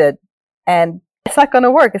what we did? And it's not going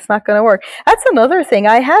to work. It's not going to work. That's another thing.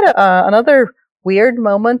 I had another weird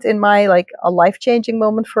moment in my, like a life-changing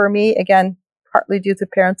moment for me. Again, partly due to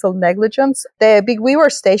parental negligence. We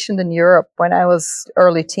were stationed in Europe when I was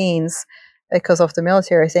early teens because of the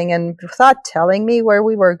military thing. And without telling me where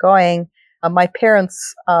we were going, my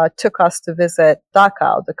parents took us to visit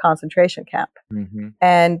Dachau, the concentration camp. Mm-hmm.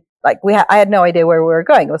 And like I had no idea where we were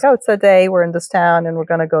going. It was, it's a day, we're in this town and we're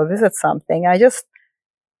going to go visit something. I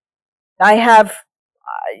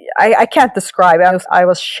can't describe it. I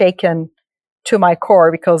was shaken to my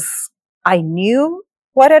core because I knew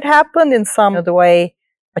what had happened in some of the way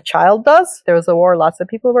a child does. There was a war, lots of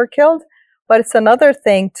people were killed. But it's another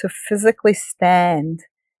thing to physically stand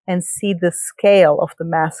and see the scale of the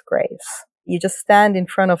mass graves. You just stand in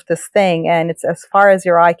front of this thing and it's as far as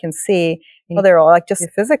your eye can see. You know, they're all like just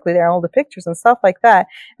physically, there are all the pictures and stuff like that.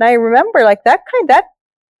 And I remember like that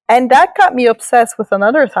got me obsessed with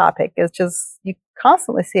another topic. It's just, you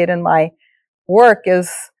constantly see it in my work,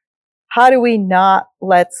 is how do we not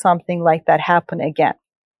let something like that happen again?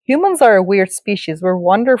 Humans are a weird species. We're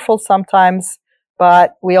wonderful sometimes,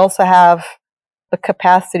 but we also have the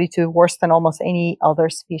capacity to worse than almost any other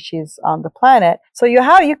species on the planet. So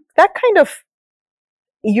that kind of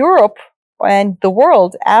Europe and the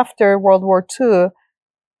world after World War II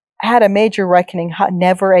had a major reckoning.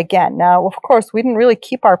 Never again. Now, of course, we didn't really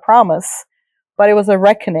keep our promise, but it was a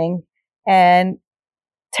reckoning, and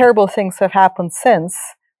terrible things have happened since.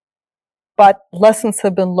 But lessons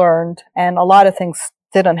have been learned, and a lot of things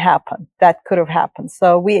didn't happen that could have happened.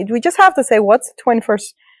 So we just have to say, what's the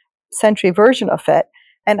 21st century version of it?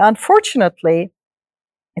 And unfortunately,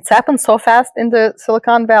 it's happened so fast in the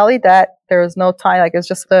Silicon Valley that there is no time. Like, it's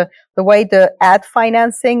just the way the ad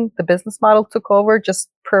financing, the business model took over, just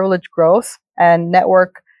privileged growth and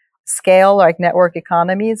network scale, like network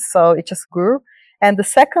economies. So it just grew. And the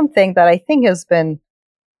second thing that I think has been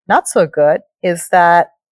not so good is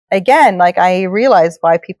that, again, like, I realize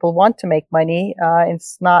why people want to make money.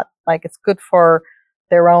 It's not like it's good for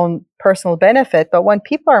their own personal benefit, but when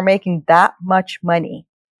people are making that much money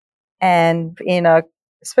and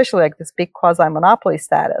especially like this big quasi-monopoly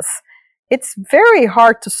status, it's very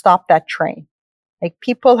hard to stop that train. Like,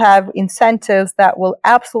 people have incentives that will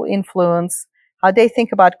absolutely influence how they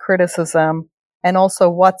think about criticism and also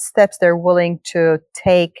what steps they're willing to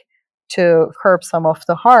take to curb some of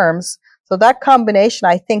the harms. So that combination,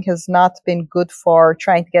 I think, has not been good for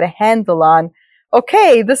trying to get a handle on,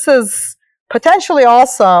 okay, this is potentially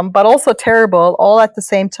awesome, but also terrible all at the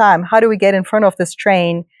same time. How do we get in front of this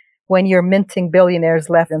train when you're minting billionaires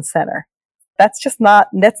left and center? That's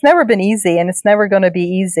never been easy, and it's never going to be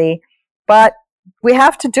easy. But we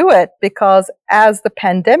have to do it because, as the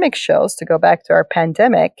pandemic shows, to go back to our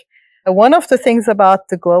pandemic, one of the things about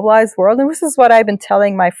the globalized world, and this is what I've been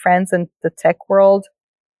telling my friends in the tech world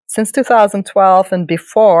since 2012 and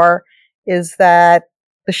before, is that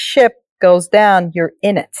the ship goes down, you're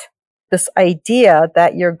in it. This idea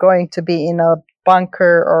that you're going to be in a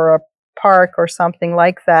bunker or a park or something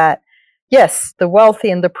like that. Yes, the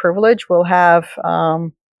wealthy and the privileged will have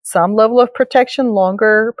some level of protection,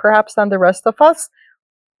 longer perhaps than the rest of us,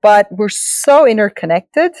 but we're so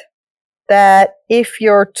interconnected that if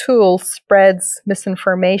your tool spreads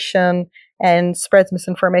misinformation and spreads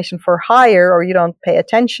misinformation for hire, or you don't pay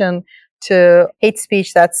attention to hate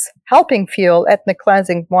speech that's helping fuel ethnic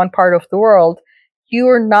cleansing one part of the world, you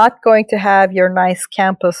are not going to have your nice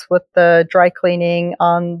campus with the dry cleaning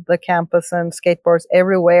on the campus and skateboards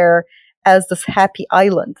everywhere as this happy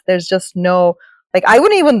island. There's just no, like, I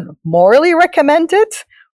wouldn't even morally recommend it,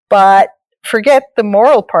 but forget the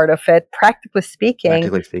moral part of it. Practically speaking,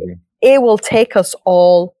 it will take us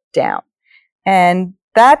all down. And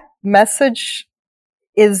that message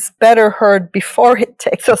is better heard before it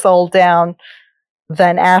takes us all down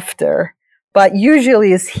than after, but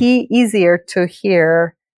usually is easier to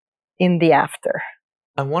hear in the after.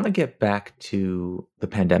 I want to get back to the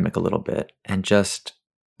pandemic a little bit and just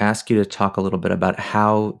ask you to talk a little bit about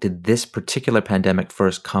how did this particular pandemic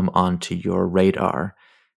first come onto your radar?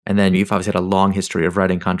 And then you've obviously had a long history of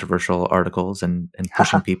writing controversial articles and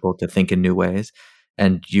pushing people to think in new ways.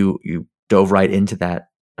 And you dove right into that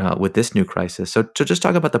with this new crisis. So to just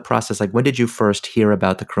talk about the process, like when did you first hear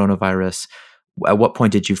about the coronavirus? At what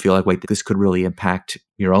point did you feel like, wait, this could really impact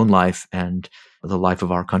your own life and the life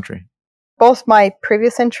of our country? Both my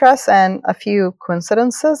previous interests and a few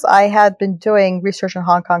coincidences, I had been doing research in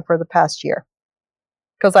Hong Kong for the past year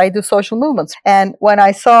because I do social movements. And when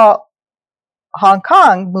I saw Hong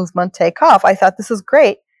Kong movement take off, I thought this is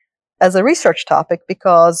great as a research topic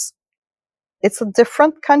because it's a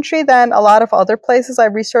different country than a lot of other places I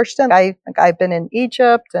researched in. I've been in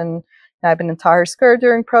Egypt and I've been in Tahrir Square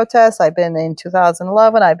during protests. I've been in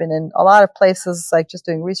 2011. I've been in a lot of places like just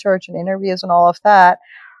doing research and interviews and all of that.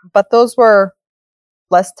 But those were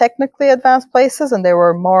less technically advanced places and they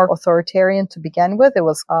were more authoritarian to begin with. It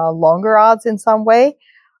was longer odds in some way.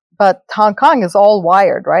 But Hong Kong is all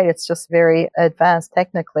wired, right? It's just very advanced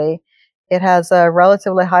technically. It has a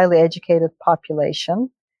relatively highly educated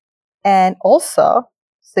population. And also,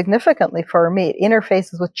 significantly for me, it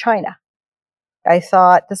interfaces with China. I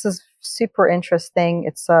thought this is super interesting.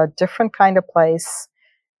 It's a different kind of place.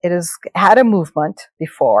 It has had a movement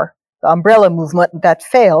before, the umbrella movement that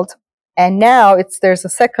failed. And now there's a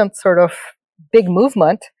second sort of big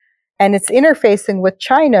movement, and it's interfacing with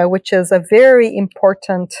China, which is a very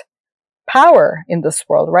important power in this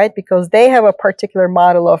world, right? Because they have a particular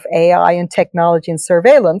model of AI and technology and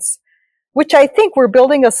surveillance, which I think we're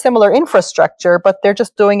building a similar infrastructure, but they're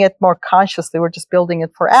just doing it more consciously. We're just building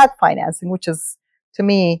it for ad financing, which is, to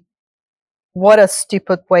me, what a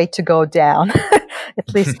stupid way to go down.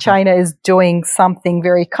 At least China is doing something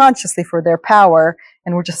very consciously for their power,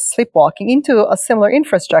 and we're just sleepwalking into a similar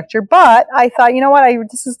infrastructure. But I thought, you know what,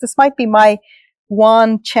 this might be my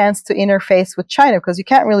one chance to interface with China, because you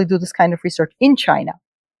can't really do this kind of research in China.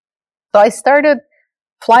 So I started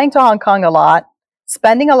flying to Hong Kong a lot,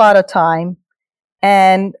 spending a lot of time,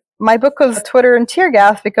 and my book was Twitter and Tear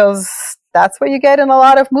Gas, because that's what you get in a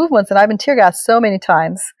lot of movements, and I've been tear gassed so many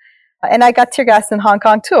times. And I got tear gassed in Hong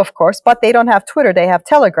Kong too, of course, but they don't have Twitter, they have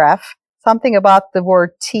Telegraph. Something about the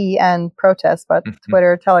word T and protest, but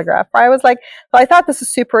Twitter, Telegraph. I was like, so I thought this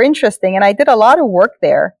is super interesting, and I did a lot of work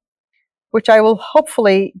there, which I will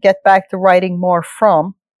hopefully get back to writing more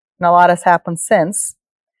from, and a lot has happened since.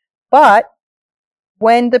 But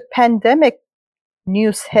when the pandemic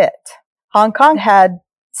news hit, Hong Kong had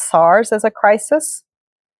SARS as a crisis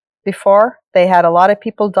before. They had a lot of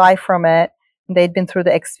people die from it. They'd been through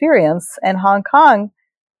the experience. And Hong Kong,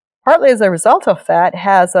 partly as a result of that,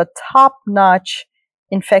 has a top-notch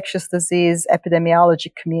infectious disease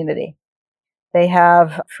epidemiology community. They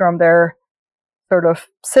have, from their sort of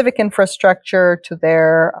civic infrastructure to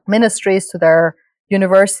their ministries to their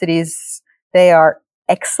universities, they are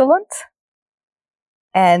excellent.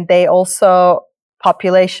 And they also,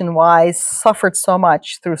 population-wise, suffered so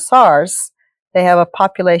much through SARS. They have a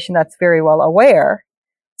population that's very well aware.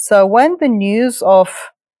 So when the news of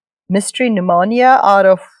mystery pneumonia out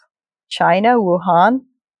of China, Wuhan,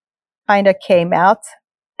 kind of came out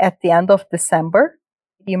at the end of December,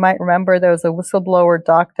 you might remember there was a whistleblower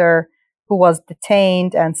doctor who was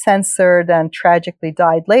detained and censored and tragically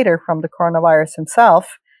died later from the coronavirus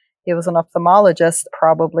himself. He was an ophthalmologist,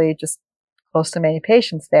 probably just close to many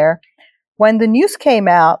patients there. When the news came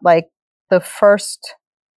out, like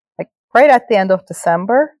right at the end of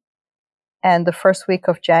December and the first week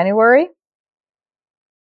of January,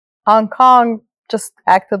 Hong Kong just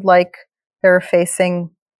acted like they were facing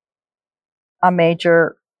a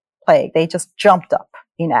major plague. They just jumped up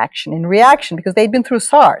in action, in reaction, because they'd been through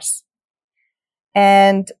SARS.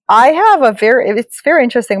 And it's very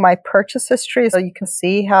interesting, my purchase history, so you can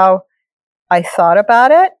see how I thought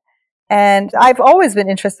about it. And I've always been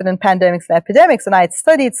interested in pandemics and epidemics, and I had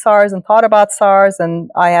studied SARS and thought about SARS, and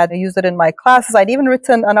I had used it in my classes. I'd even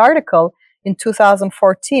written an article in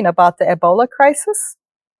 2014 about the Ebola crisis,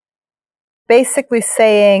 basically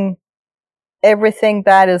saying everything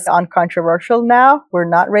that is uncontroversial now. We're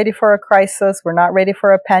not ready for a crisis. We're not ready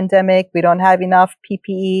for a pandemic. We don't have enough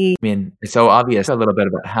PPE. I mean, it's so obvious. A little bit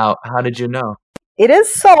about how did you know? It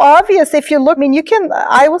is so obvious. If you look, I mean,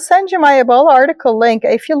 I will send you my Ebola article link.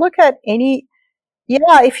 If you look at any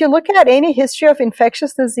history of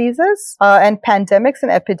infectious diseases and pandemics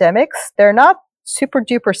and epidemics, they're not super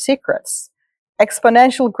duper secrets.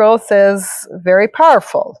 Exponential growth is very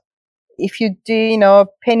powerful. If you do,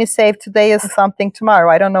 penny saved today is something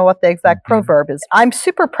tomorrow. I don't know what the exact proverb is. I'm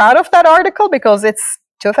super proud of that article because it's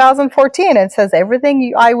 2014 and it says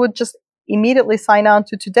everything I would just immediately sign on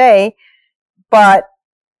to today. But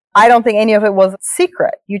I don't think any of it was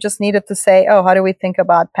secret. You just needed to say, oh, how do we think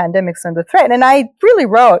about pandemics and the threat? And I really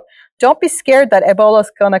wrote, don't be scared that Ebola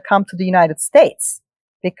is going to come to the United States,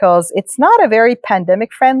 because it's not a very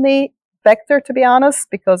pandemic friendly vector, to be honest,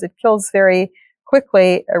 because it kills very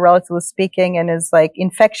quickly, relatively speaking, and is like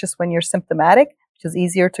infectious when you're symptomatic, which is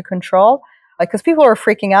easier to control. Because people were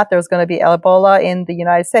freaking out there was going to be Ebola in the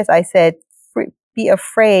United States. I said, be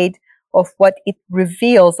afraid of what it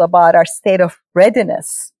reveals about our state of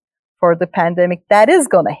readiness for the pandemic that is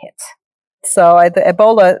going to hit. So the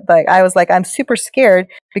Ebola, I was like, I'm super scared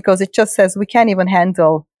because it just says we can't even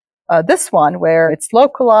handle this one where it's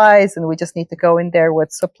localized and we just need to go in there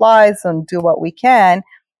with supplies and do what we can.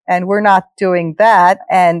 And we're not doing that.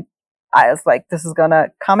 And I was like, this is going to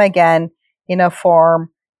come again in a form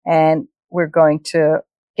and we're going to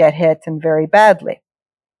get hit and very badly.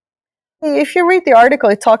 If you read the article,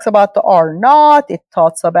 it talks about the R naught. It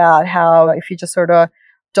talks about how if you just sort of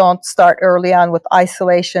don't start early on with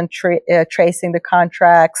isolation, tracing the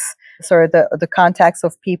contracts, sort of the contacts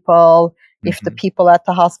of people, if the people at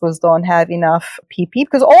the hospitals don't have enough PPE,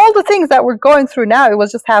 because all the things that we're going through now, it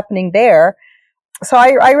was just happening there. So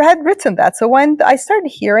I had written that. So when I started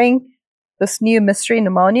hearing this new mystery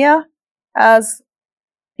pneumonia, as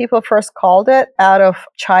people first called it, out of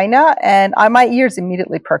China, and my ears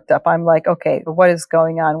immediately perked up. I'm like, okay, what is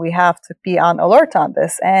going on? We have to be on alert on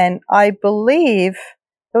this. And I believe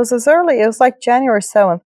it was like January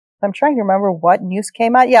 7th. I'm trying to remember what news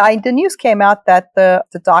came out. Yeah, the news came out that the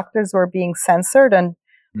doctors were being censored and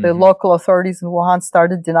the local authorities in Wuhan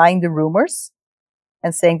started denying the rumors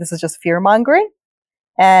and saying this is just fear mongering.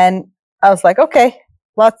 And I was like, okay,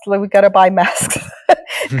 we got to buy masks.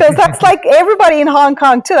 Because that's like everybody in Hong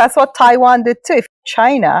Kong too. That's what Taiwan did too.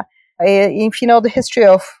 China, if you know the history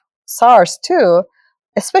of SARS too,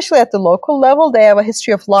 especially at the local level, they have a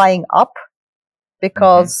history of lying up.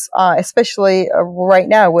 Because especially right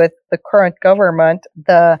now with the current government,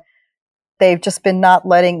 they've just been not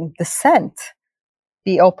letting dissent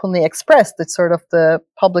be openly expressed. It's sort of the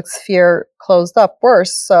public sphere closed up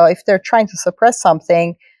worse. So if they're trying to suppress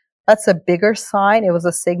something, that's a bigger sign. It was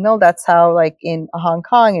a signal. That's how, like in Hong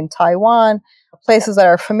Kong, in Taiwan, places that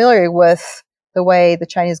are familiar with the way the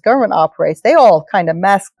Chinese government operates, they all kind of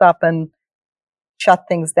masked up and shut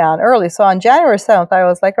things down early. So on January 7th, I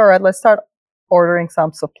was like, all right, let's start ordering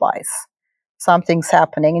some supplies. Something's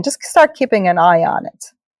happening, and just start keeping an eye on it.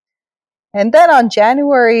 And then on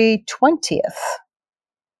January 20th,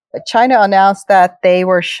 China announced that they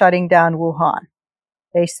were shutting down Wuhan.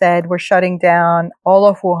 They said, we're shutting down all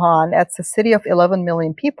of Wuhan. That's a city of 11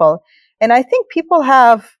 million people. And I think people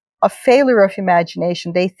have a failure of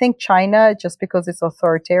imagination. They think China, just because it's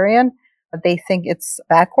authoritarian, they think it's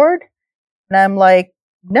backward. And I'm like,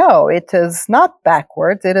 no, it is not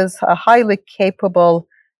backwards. It is a highly capable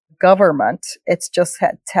government. It's just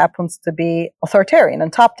happens to be authoritarian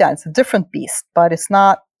and top down. It's a different beast, but it's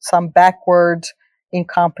not some backward,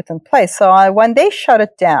 incompetent place. So when they shut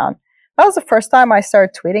it down, that was the first time I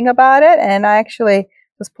started tweeting about it. And I actually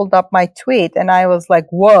just pulled up my tweet and I was like,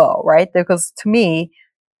 whoa, right? Because to me,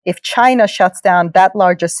 if China shuts down that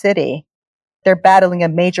large a city, they're battling a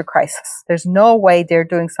major crisis. There's no way they're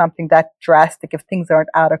doing something that drastic if things aren't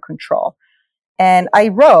out of control. And I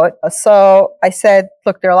wrote, so I said,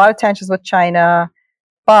 look, there are a lot of tensions with China,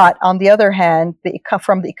 but on the other hand,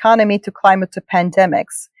 from the economy to climate to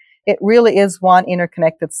pandemics, it really is one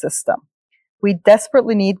interconnected system. We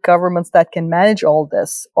desperately need governments that can manage all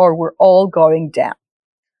this, or we're all going down.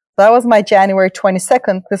 So that was my January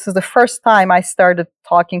 22nd. This is the first time I started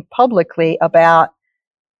talking publicly about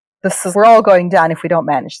we're all going down if we don't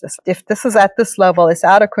manage this. If this is at this level, it's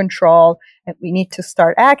out of control and we need to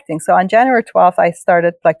start acting. So on January 12th,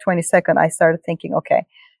 22nd, I started thinking, okay,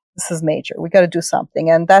 this is major. We got to do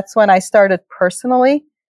something. And that's when I started personally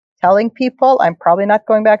telling people I'm probably not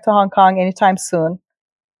going back to Hong Kong anytime soon.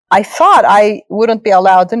 I thought I wouldn't be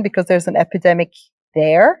allowed in because there's an epidemic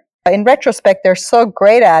there. In retrospect, they're so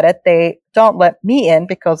great at it. They don't let me in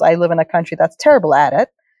because I live in a country that's terrible at it.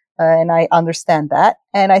 And I understand that.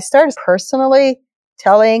 And I started personally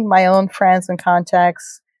telling my own friends and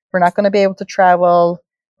contacts, we're not going to be able to travel.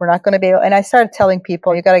 We're not going to be able, and I started telling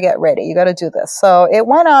people, you got to get ready. You got to do this. So it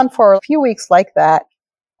went on for a few weeks like that.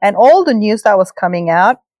 And all the news that was coming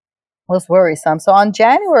out was worrisome. So on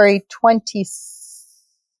January 26th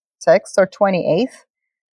or 28th,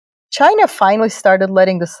 China finally started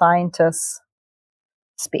letting the scientists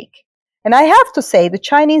speak. And I have to say, the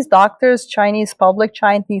Chinese doctors, Chinese public,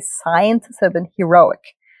 Chinese scientists have been heroic.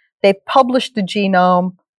 They published the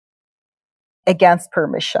genome against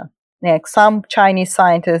permission. Like some Chinese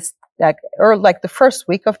scientists or like the first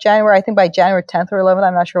week of January, I think by January 10th or 11th,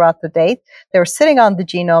 I'm not sure about the date, they were sitting on the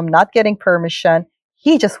genome, not getting permission.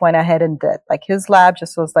 He just went ahead and did. Like his lab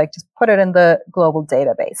just was like, just put it in the global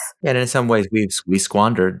database. And in some ways, we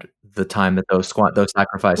squandered the time that those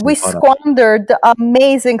sacrifices We brought up. squandered the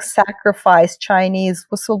amazing sacrifice Chinese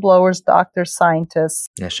whistleblowers, doctors, scientists.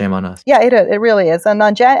 Yeah, shame on us. Yeah, it really is. And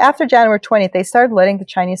on after January 20th, they started letting the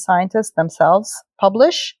Chinese scientists themselves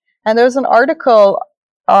publish. And there was an article,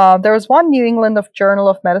 there was one New England Journal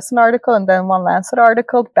of Medicine article and then one Lancet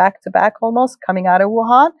article, back to back almost, coming out of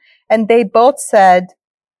Wuhan. And they both said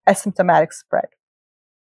asymptomatic spread.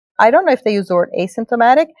 I don't know if they used the word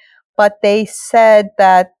asymptomatic, but they said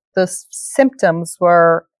that the symptoms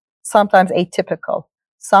were sometimes atypical.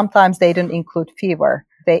 Sometimes they didn't include fever.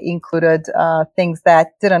 They included things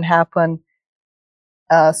that didn't happen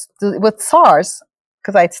with SARS,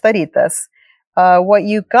 because I'd studied this. What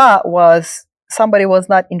you got was somebody was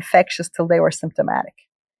not infectious till they were symptomatic.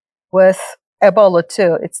 With Ebola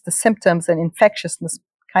too, it's the symptoms and infectiousness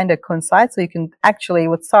kind of coincide. So you can actually,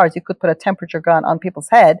 with SARS, you could put a temperature gun on people's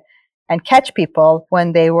head and catch people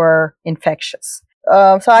when they were infectious.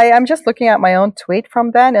 So I'm just looking at my own tweet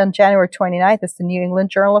from then. On January 29th, it's the New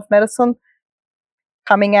England Journal of Medicine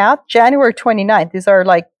coming out. January 29th, these are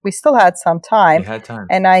like, we still had some time. We had time.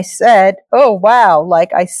 And I said, oh, wow.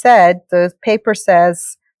 Like I said, the paper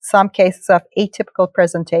says some cases of atypical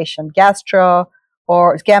presentation, gastro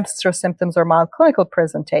symptoms or mild clinical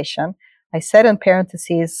presentation. I said in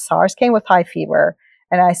parentheses, SARS came with high fever.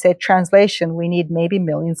 And I said, translation, we need maybe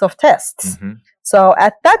millions of tests. Mm-hmm. So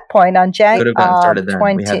at that point on January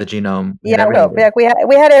 20, we had the genome. We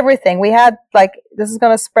had everything. We had like, this is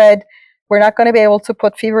going to spread. We're not going to be able to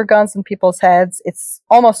put fever guns in people's heads. It's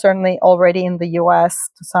almost certainly already in the US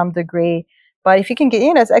to some degree. But if you can get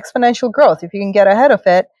in, it's exponential growth. If you can get ahead of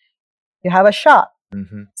it, you have a shot.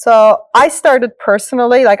 Mm-hmm. So I started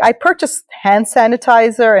personally, like I purchased hand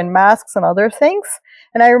sanitizer and masks and other things.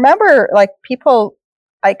 And I remember like people,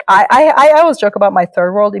 like I always joke about my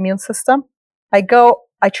third world immune system.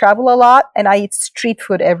 I travel a lot and I eat street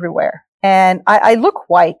food everywhere. And I look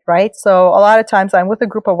white, right? So a lot of times I'm with a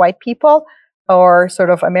group of white people or sort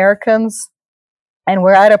of Americans, and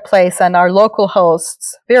we're at a place and our local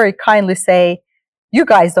hosts very kindly say, you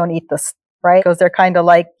guys don't eat this, right? Because they're kind of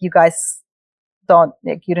like, you guys don't,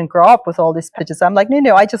 like, you didn't grow up with all these pitches. I'm like,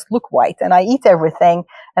 no, I just look white and I eat everything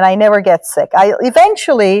and I never get sick. I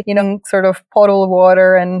eventually, sort of potable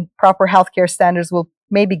water and proper healthcare standards will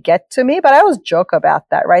maybe get to me, but I always joke about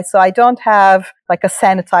that, right? So I don't have like a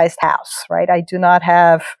sanitized house, right? I do not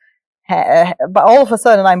have, but all of a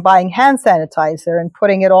sudden I'm buying hand sanitizer and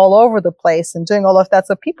putting it all over the place and doing all of that.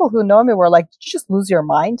 So people who know me were like, did you just lose your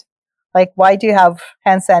mind? Like, why do you have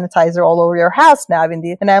hand sanitizer all over your house now?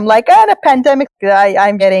 And I'm like, in a pandemic,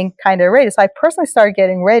 I'm getting kind of ready. So I personally started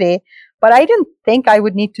getting ready, but I didn't think I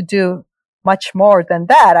would need to do much more than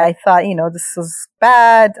that. I thought, this is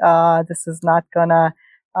bad. This is not gonna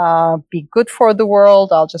be good for the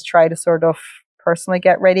world. I'll just try to sort of personally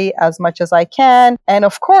get ready as much as I can. And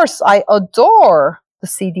of course, I adore the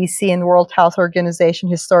CDC and World Health Organization,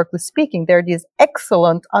 historically speaking. They're these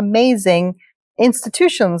excellent, amazing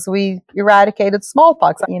institutions. We eradicated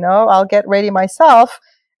smallpox. I'll get ready myself.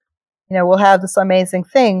 We'll have this amazing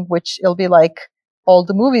thing, which it'll be like all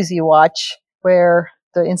the movies you watch where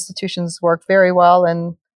the institutions work very well,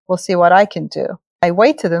 and we'll see what I can do. I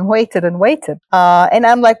waited and waited and waited. And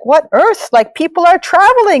I'm like, what earth? Like, people are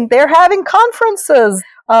traveling. They're having conferences.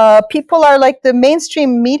 People are like, the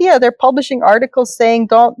mainstream media, they're publishing articles saying,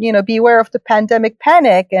 don't, beware of the pandemic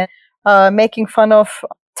panic, and making fun of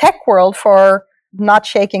tech world for not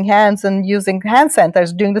shaking hands and using hand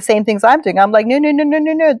sanitizers, doing the same things I'm doing. I'm like,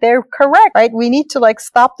 no, they're correct, right? We need to like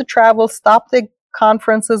stop the travel, stop the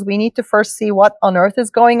conferences. We need to first see what on earth is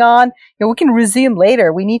going on. We can resume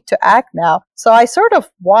later. We need to act now. So I sort of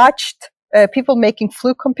watched people making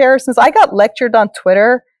flu comparisons. I got lectured on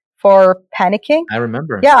Twitter for panicking. I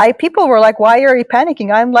remember. Yeah, people were like, why are you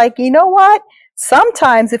panicking? I'm like, you know what?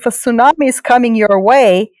 Sometimes if a tsunami is coming your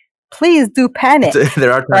way, please do panic.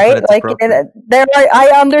 There are times right? Like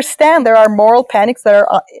I understand there are moral panics that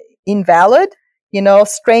are invalid.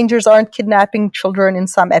 Strangers aren't kidnapping children in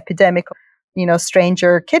some epidemic.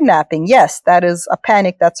 Stranger kidnapping. Yes, that is a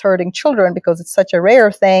panic that's hurting children because it's such a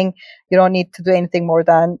rare thing. You don't need to do anything more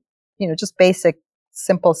than, just basic,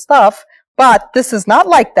 simple stuff. But this is not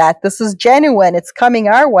like that. This is genuine. It's coming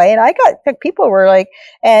our way. And people were like,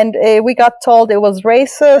 and we got told it was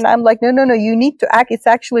racist. And I'm like, no, you need to act. It's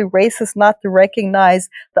actually racist not to recognize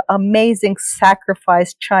the amazing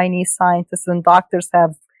sacrifice Chinese scientists and doctors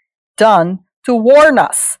have done to warn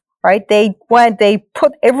us. right? They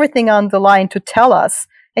put everything on the line to tell us,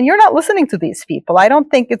 and you're not listening to these people. I don't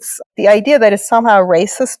think it's the idea that it's somehow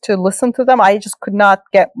racist to listen to them. I just could not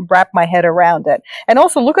wrap my head around it. And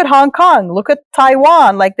also look at Hong Kong, look at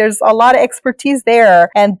Taiwan. Like there's a lot of expertise there,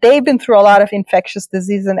 and they've been through a lot of infectious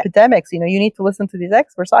disease and epidemics. You need to listen to these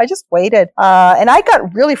experts. So I just waited, and I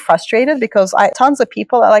got really frustrated because tons of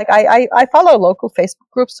people I follow local Facebook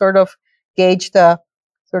groups, sort of gauge the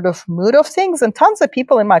sort of mood of things, and tons of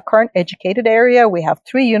people in my current educated area. We have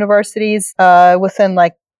 3 universities within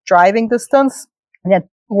like driving distance, and then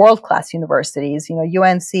world-class universities,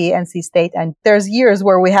 UNC, NC State, and there's years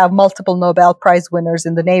where we have multiple Nobel Prize winners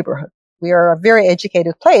in the neighborhood. We are a very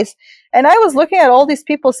educated place. And I was looking at all these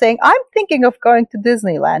people saying, I'm thinking of going to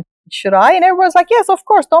Disneyland. Should I? And everyone's like, yes, of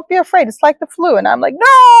course. Don't be afraid. It's like the flu. And I'm like,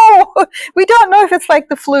 no, we don't know if it's like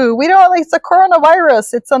the flu. We don't, it's a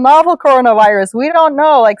coronavirus. It's a novel coronavirus. We don't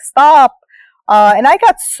know. Like, stop. And I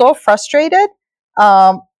got so frustrated.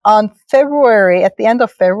 On February, at the end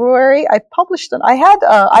of February, I published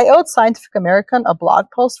I owed Scientific American a blog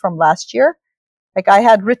post from last year. Like I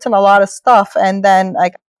had written a lot of stuff, and then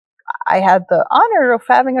like I had the honor of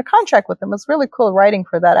having a contract with them. It was really cool writing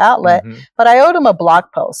for that outlet, but I owed him a blog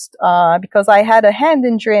post because I had a hand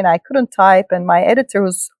injury and I couldn't type, and my editor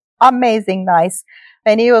was amazing, nice.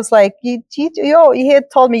 And he was like, he had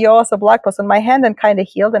told me, you owe us a blog post, and my hand then kind of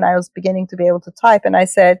healed and I was beginning to be able to type. And I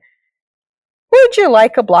said, would you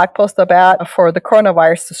like a blog post about for the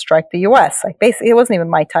coronavirus to strike the US? Like basically, it wasn't even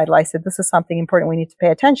my title. I said, this is something important we need to pay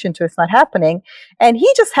attention to. It's not happening. And he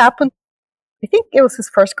just happened, I think it was his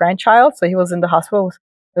first grandchild. So he was in the hospital.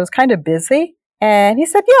 It was kind of busy. And he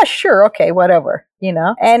said, yeah, sure. Okay, whatever,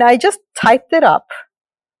 and I just typed it up.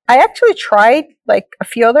 I actually tried like a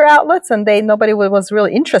few other outlets, and nobody was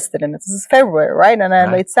really interested in it. This is February, right? And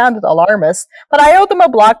then it sounded alarmist, but I owed him a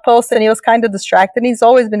blog post, and he was kind of distracted. He's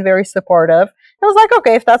always been very supportive. I was like,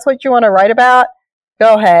 okay, if that's what you want to write about,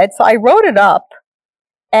 go ahead. So I wrote it up,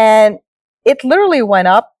 and it literally went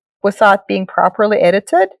up without being properly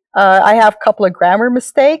edited. I have a couple of grammar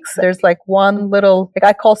mistakes. There's like one little, like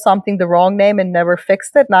I call something the wrong name and never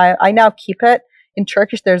fixed it. And I now keep it. In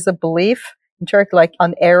Turkish, there's a belief in Turkey, like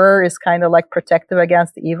an error is kind of like protective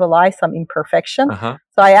against the evil eye, some imperfection. So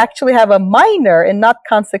I actually have a minor and not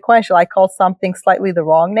consequential. I call something slightly the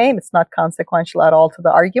wrong name. It's not consequential at all to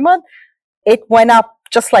the argument. It went up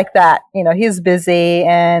just like that. He's busy,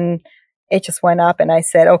 and it just went up. And I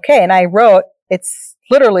said, okay. And I wrote, it's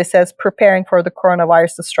literally says preparing for the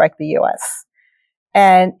coronavirus to strike the US.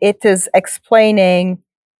 And it is explaining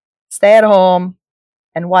stay at home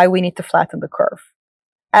and why we need to flatten the curve.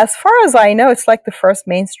 As far as I know, it's like the first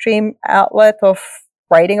mainstream outlet of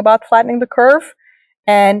writing about flattening the curve.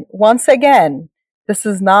 And once again, this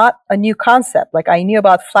is not a new concept. Like I knew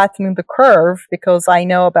about flattening the curve because I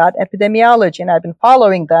know about epidemiology and I've been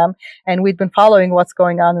following them. And we've been following what's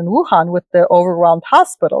going on in Wuhan with the overwhelmed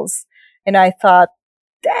hospitals. And I thought,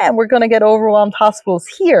 damn, we're going to get overwhelmed hospitals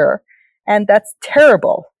here. And that's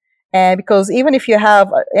terrible. And because even if you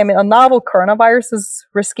have, a novel coronavirus is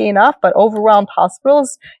risky enough, but overwhelmed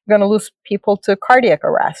hospitals, you're going to lose people to cardiac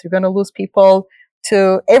arrest. You're going to lose people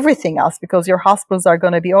to everything else because your hospitals are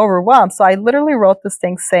going to be overwhelmed. So I literally wrote this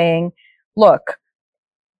thing saying, look,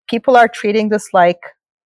 people are treating this like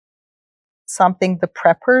something the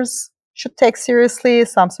preppers should take seriously,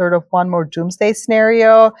 some sort of one more doomsday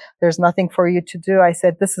scenario. There's nothing for you to do. I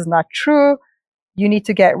said, this is not true. You need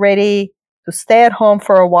to get ready to stay at home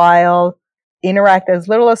for a while, interact as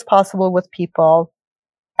little as possible with people.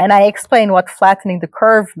 And I explained what flattening the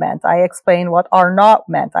curve meant. I explained what R naught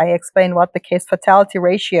meant. I explained what the case fatality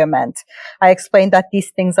ratio meant. I explained that these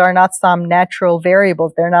things are not some natural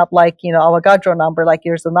variables. They're not like, Avogadro number, like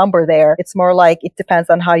here's a number there. It's more like it depends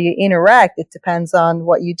on how you interact. It depends on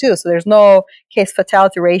what you do. So there's no case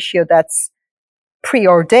fatality ratio that's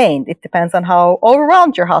preordained. It depends on how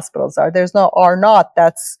overwhelmed your hospitals are. There's no R naught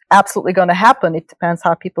that's absolutely going to happen. It depends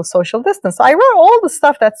how people social distance. So I wrote all the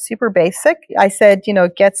stuff that's super basic. I said,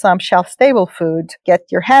 get some shelf-stable food, get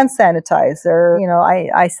your hand sanitizer.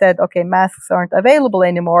 I said, okay, masks aren't available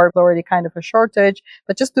anymore. There's already kind of a shortage,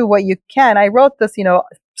 but just do what you can. I wrote this,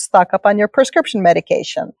 stock up on your prescription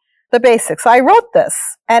medication, the basics. I wrote this.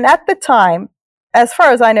 And at the time, as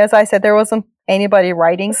far as I know, as I said, there wasn't anybody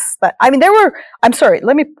writing that. I'm sorry,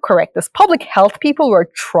 let me correct this. Public health people were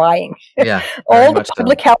trying. Yeah. All the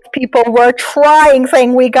public health people were trying,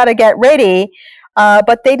 saying we got to get ready.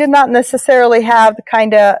 But they did not necessarily have the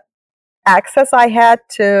kind of access I had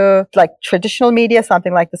to like traditional media,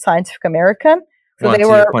 something like the Scientific American. So well, they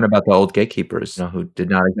were your point about the old gatekeepers, who did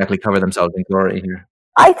not exactly cover themselves in glory here.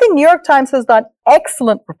 I think New York Times has done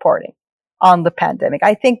excellent reporting on the pandemic.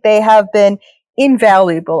 I think they have been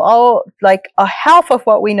invaluable. Oh, like a half of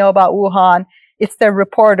what we know about Wuhan, it's their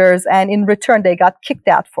reporters, and in return, they got kicked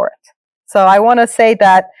out for it. So I want to say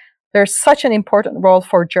that there's such an important role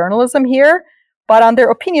for journalism here. But on their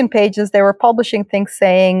opinion pages, they were publishing things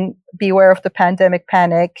saying, beware of the pandemic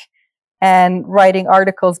panic, and writing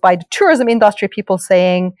articles by the tourism industry people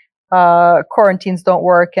saying, quarantines don't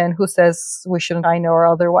work, and who says we shouldn't, I know, or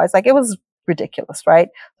otherwise. Like, it was ridiculous, right?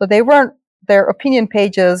 So their opinion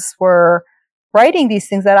pages were writing these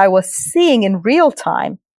things that I was seeing in real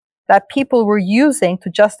time that people were using to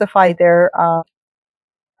justify their,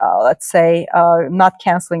 let's say, not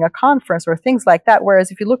canceling a conference or things like that.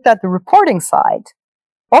 Whereas if you looked at the reporting side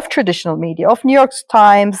of traditional media, of New York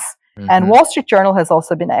Times, and Wall Street Journal has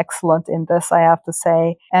also been excellent in this, I have to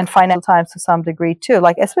say, and Financial Times to some degree too.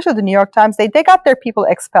 Like, especially the New York Times, they got their people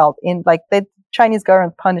expelled. The Chinese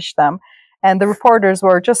government punished them, and the reporters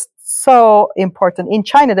were just so important. In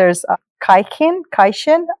China, there's Caixin,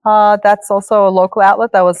 that's also a local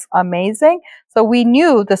outlet that was amazing. So we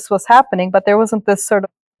knew this was happening, but there wasn't this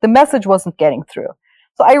the message wasn't getting through.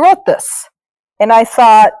 So I wrote this, and I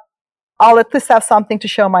thought, I'll at least have something to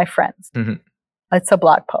show my friends. Mm-hmm. It's a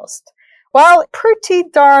blog post. Well, pretty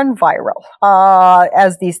darn viral,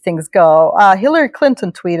 as these things go. Hillary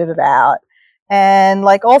Clinton tweeted it out, and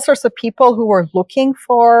like all sorts of people who were looking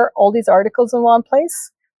for all these articles in one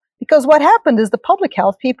place. Because what happened is the public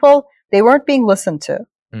health people, they weren't being listened to.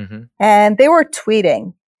 Mm-hmm. And they were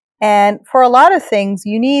tweeting. And for a lot of things,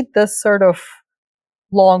 you need this sort of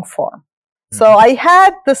long form. Mm-hmm. So I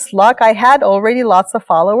had this luck. I had already lots of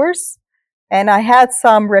followers. And I had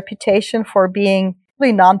some reputation for being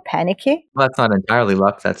really non-panicky. Well, that's not entirely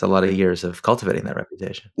luck. That's a lot of years of cultivating that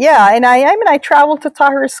reputation. Yeah, and I travel to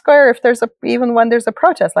Tahrir Square even when there's a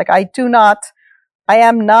protest. Like, I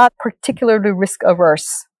am not particularly risk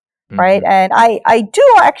averse, right? And I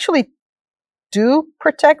do actually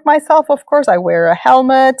protect myself, of course. I wear a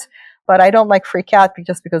helmet, but I don't freak out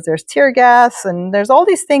just because there's tear gas, and there's all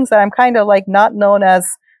these things that I'm kind of not known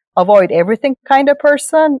as avoid everything kind of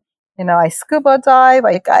person. I scuba dive.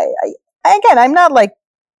 Again, I'm not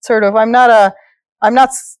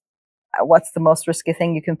what's the most risky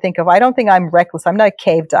thing you can think of? I don't think I'm reckless. I'm not a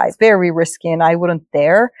cave dive. It's very risky, and I wouldn't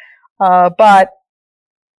dare. But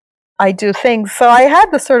I do things. So I had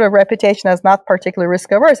this sort of reputation as not particularly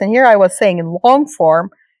risk averse. And here I was saying in long form,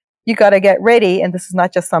 you got to get ready. And this is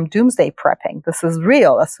not just some doomsday prepping. This is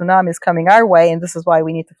real. A tsunami is coming our way, and this is why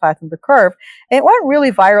we need to flatten the curve. And it went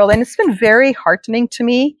really viral, and it's been very heartening to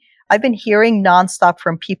me. I've been hearing nonstop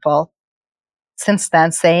from people since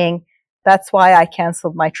then saying, that's why I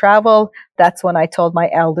canceled my travel. That's when I told my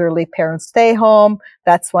elderly parents stay home.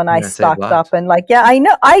 That's when I stocked up. And I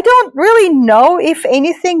know, I don't really know if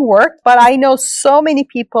anything worked, but I know so many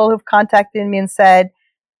people who've contacted me and said,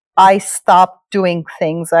 I stopped doing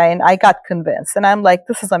things, and I got convinced. And I'm like,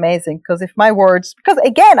 this is amazing, because because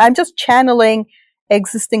again, I'm just channeling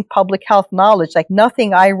existing public health knowledge.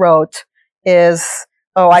 Nothing I wrote is,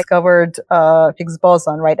 I discovered Higgs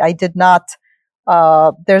boson, right? I did not,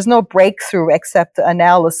 there's no breakthrough except the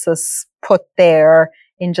analysis put there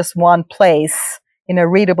in just one place in a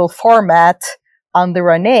readable format under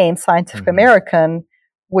a name, Scientific American,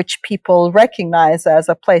 which people recognize as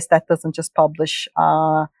a place that doesn't just publish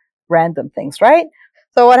random things, right?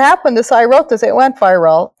 So what happened is I wrote this, it went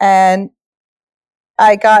viral, and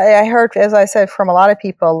I heard, as I said, from a lot of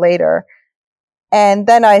people later. And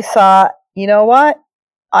then I thought, you know what?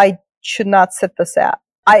 I should not sit this out.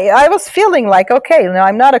 I was feeling like, okay,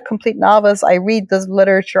 I'm not a complete novice. I read this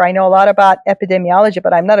literature. I know a lot about epidemiology,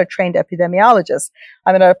 but I'm not a trained epidemiologist.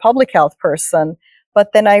 I'm not a public health person.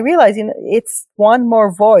 But then I realized, it's one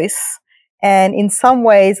more voice. And in some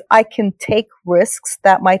ways, I can take risks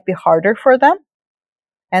that might be harder for them.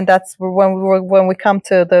 And that's when we come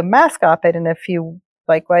to the mask op-ed in a few,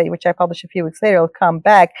 which I published a few weeks later, I'll come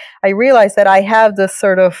back. I realized that I have this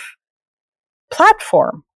sort of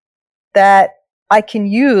platform that I can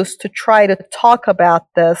use to try to talk about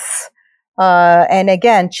this. And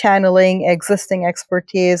again, channeling existing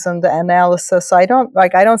expertise and the analysis. So I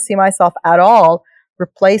don't see myself at all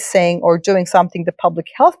replacing or doing something the public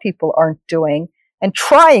health people aren't doing and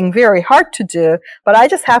trying very hard to do. But I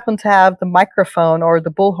just happen to have the microphone or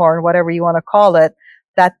the bullhorn, whatever you want to call it,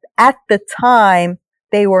 that at the time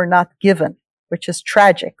they were not given, which is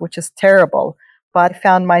tragic, which is terrible. But I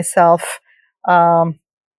found myself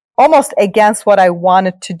almost against what I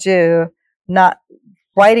wanted to do, not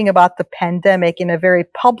writing about the pandemic in a very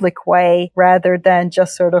public way rather than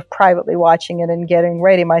just sort of privately watching it and getting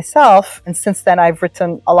ready myself. And since then, I've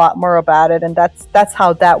written a lot more about it, and that's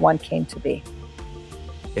how that one came to be.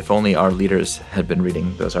 If only our leaders had been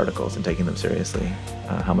reading those articles and taking them seriously,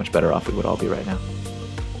 how much better off we would all be right now.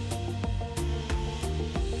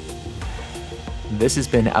 This has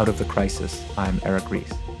been Out of the Crisis. I'm Eric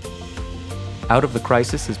Ries. Out of the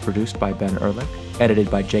Crisis is produced by Ben Ehrlich, edited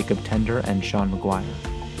by Jacob Tender and Sean McGuire.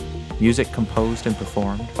 Music composed and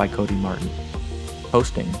performed by Cody Martin.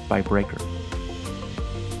 Hosting by Breaker.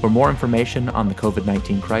 For more information on the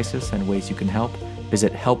COVID-19 crisis and ways you can help,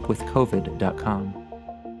 visit helpwithcovid.com.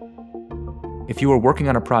 If you are working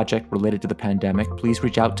on a project related to the pandemic, please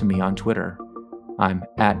reach out to me on Twitter. I'm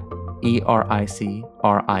at ERICRIES.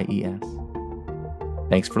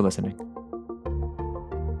 Thanks for listening.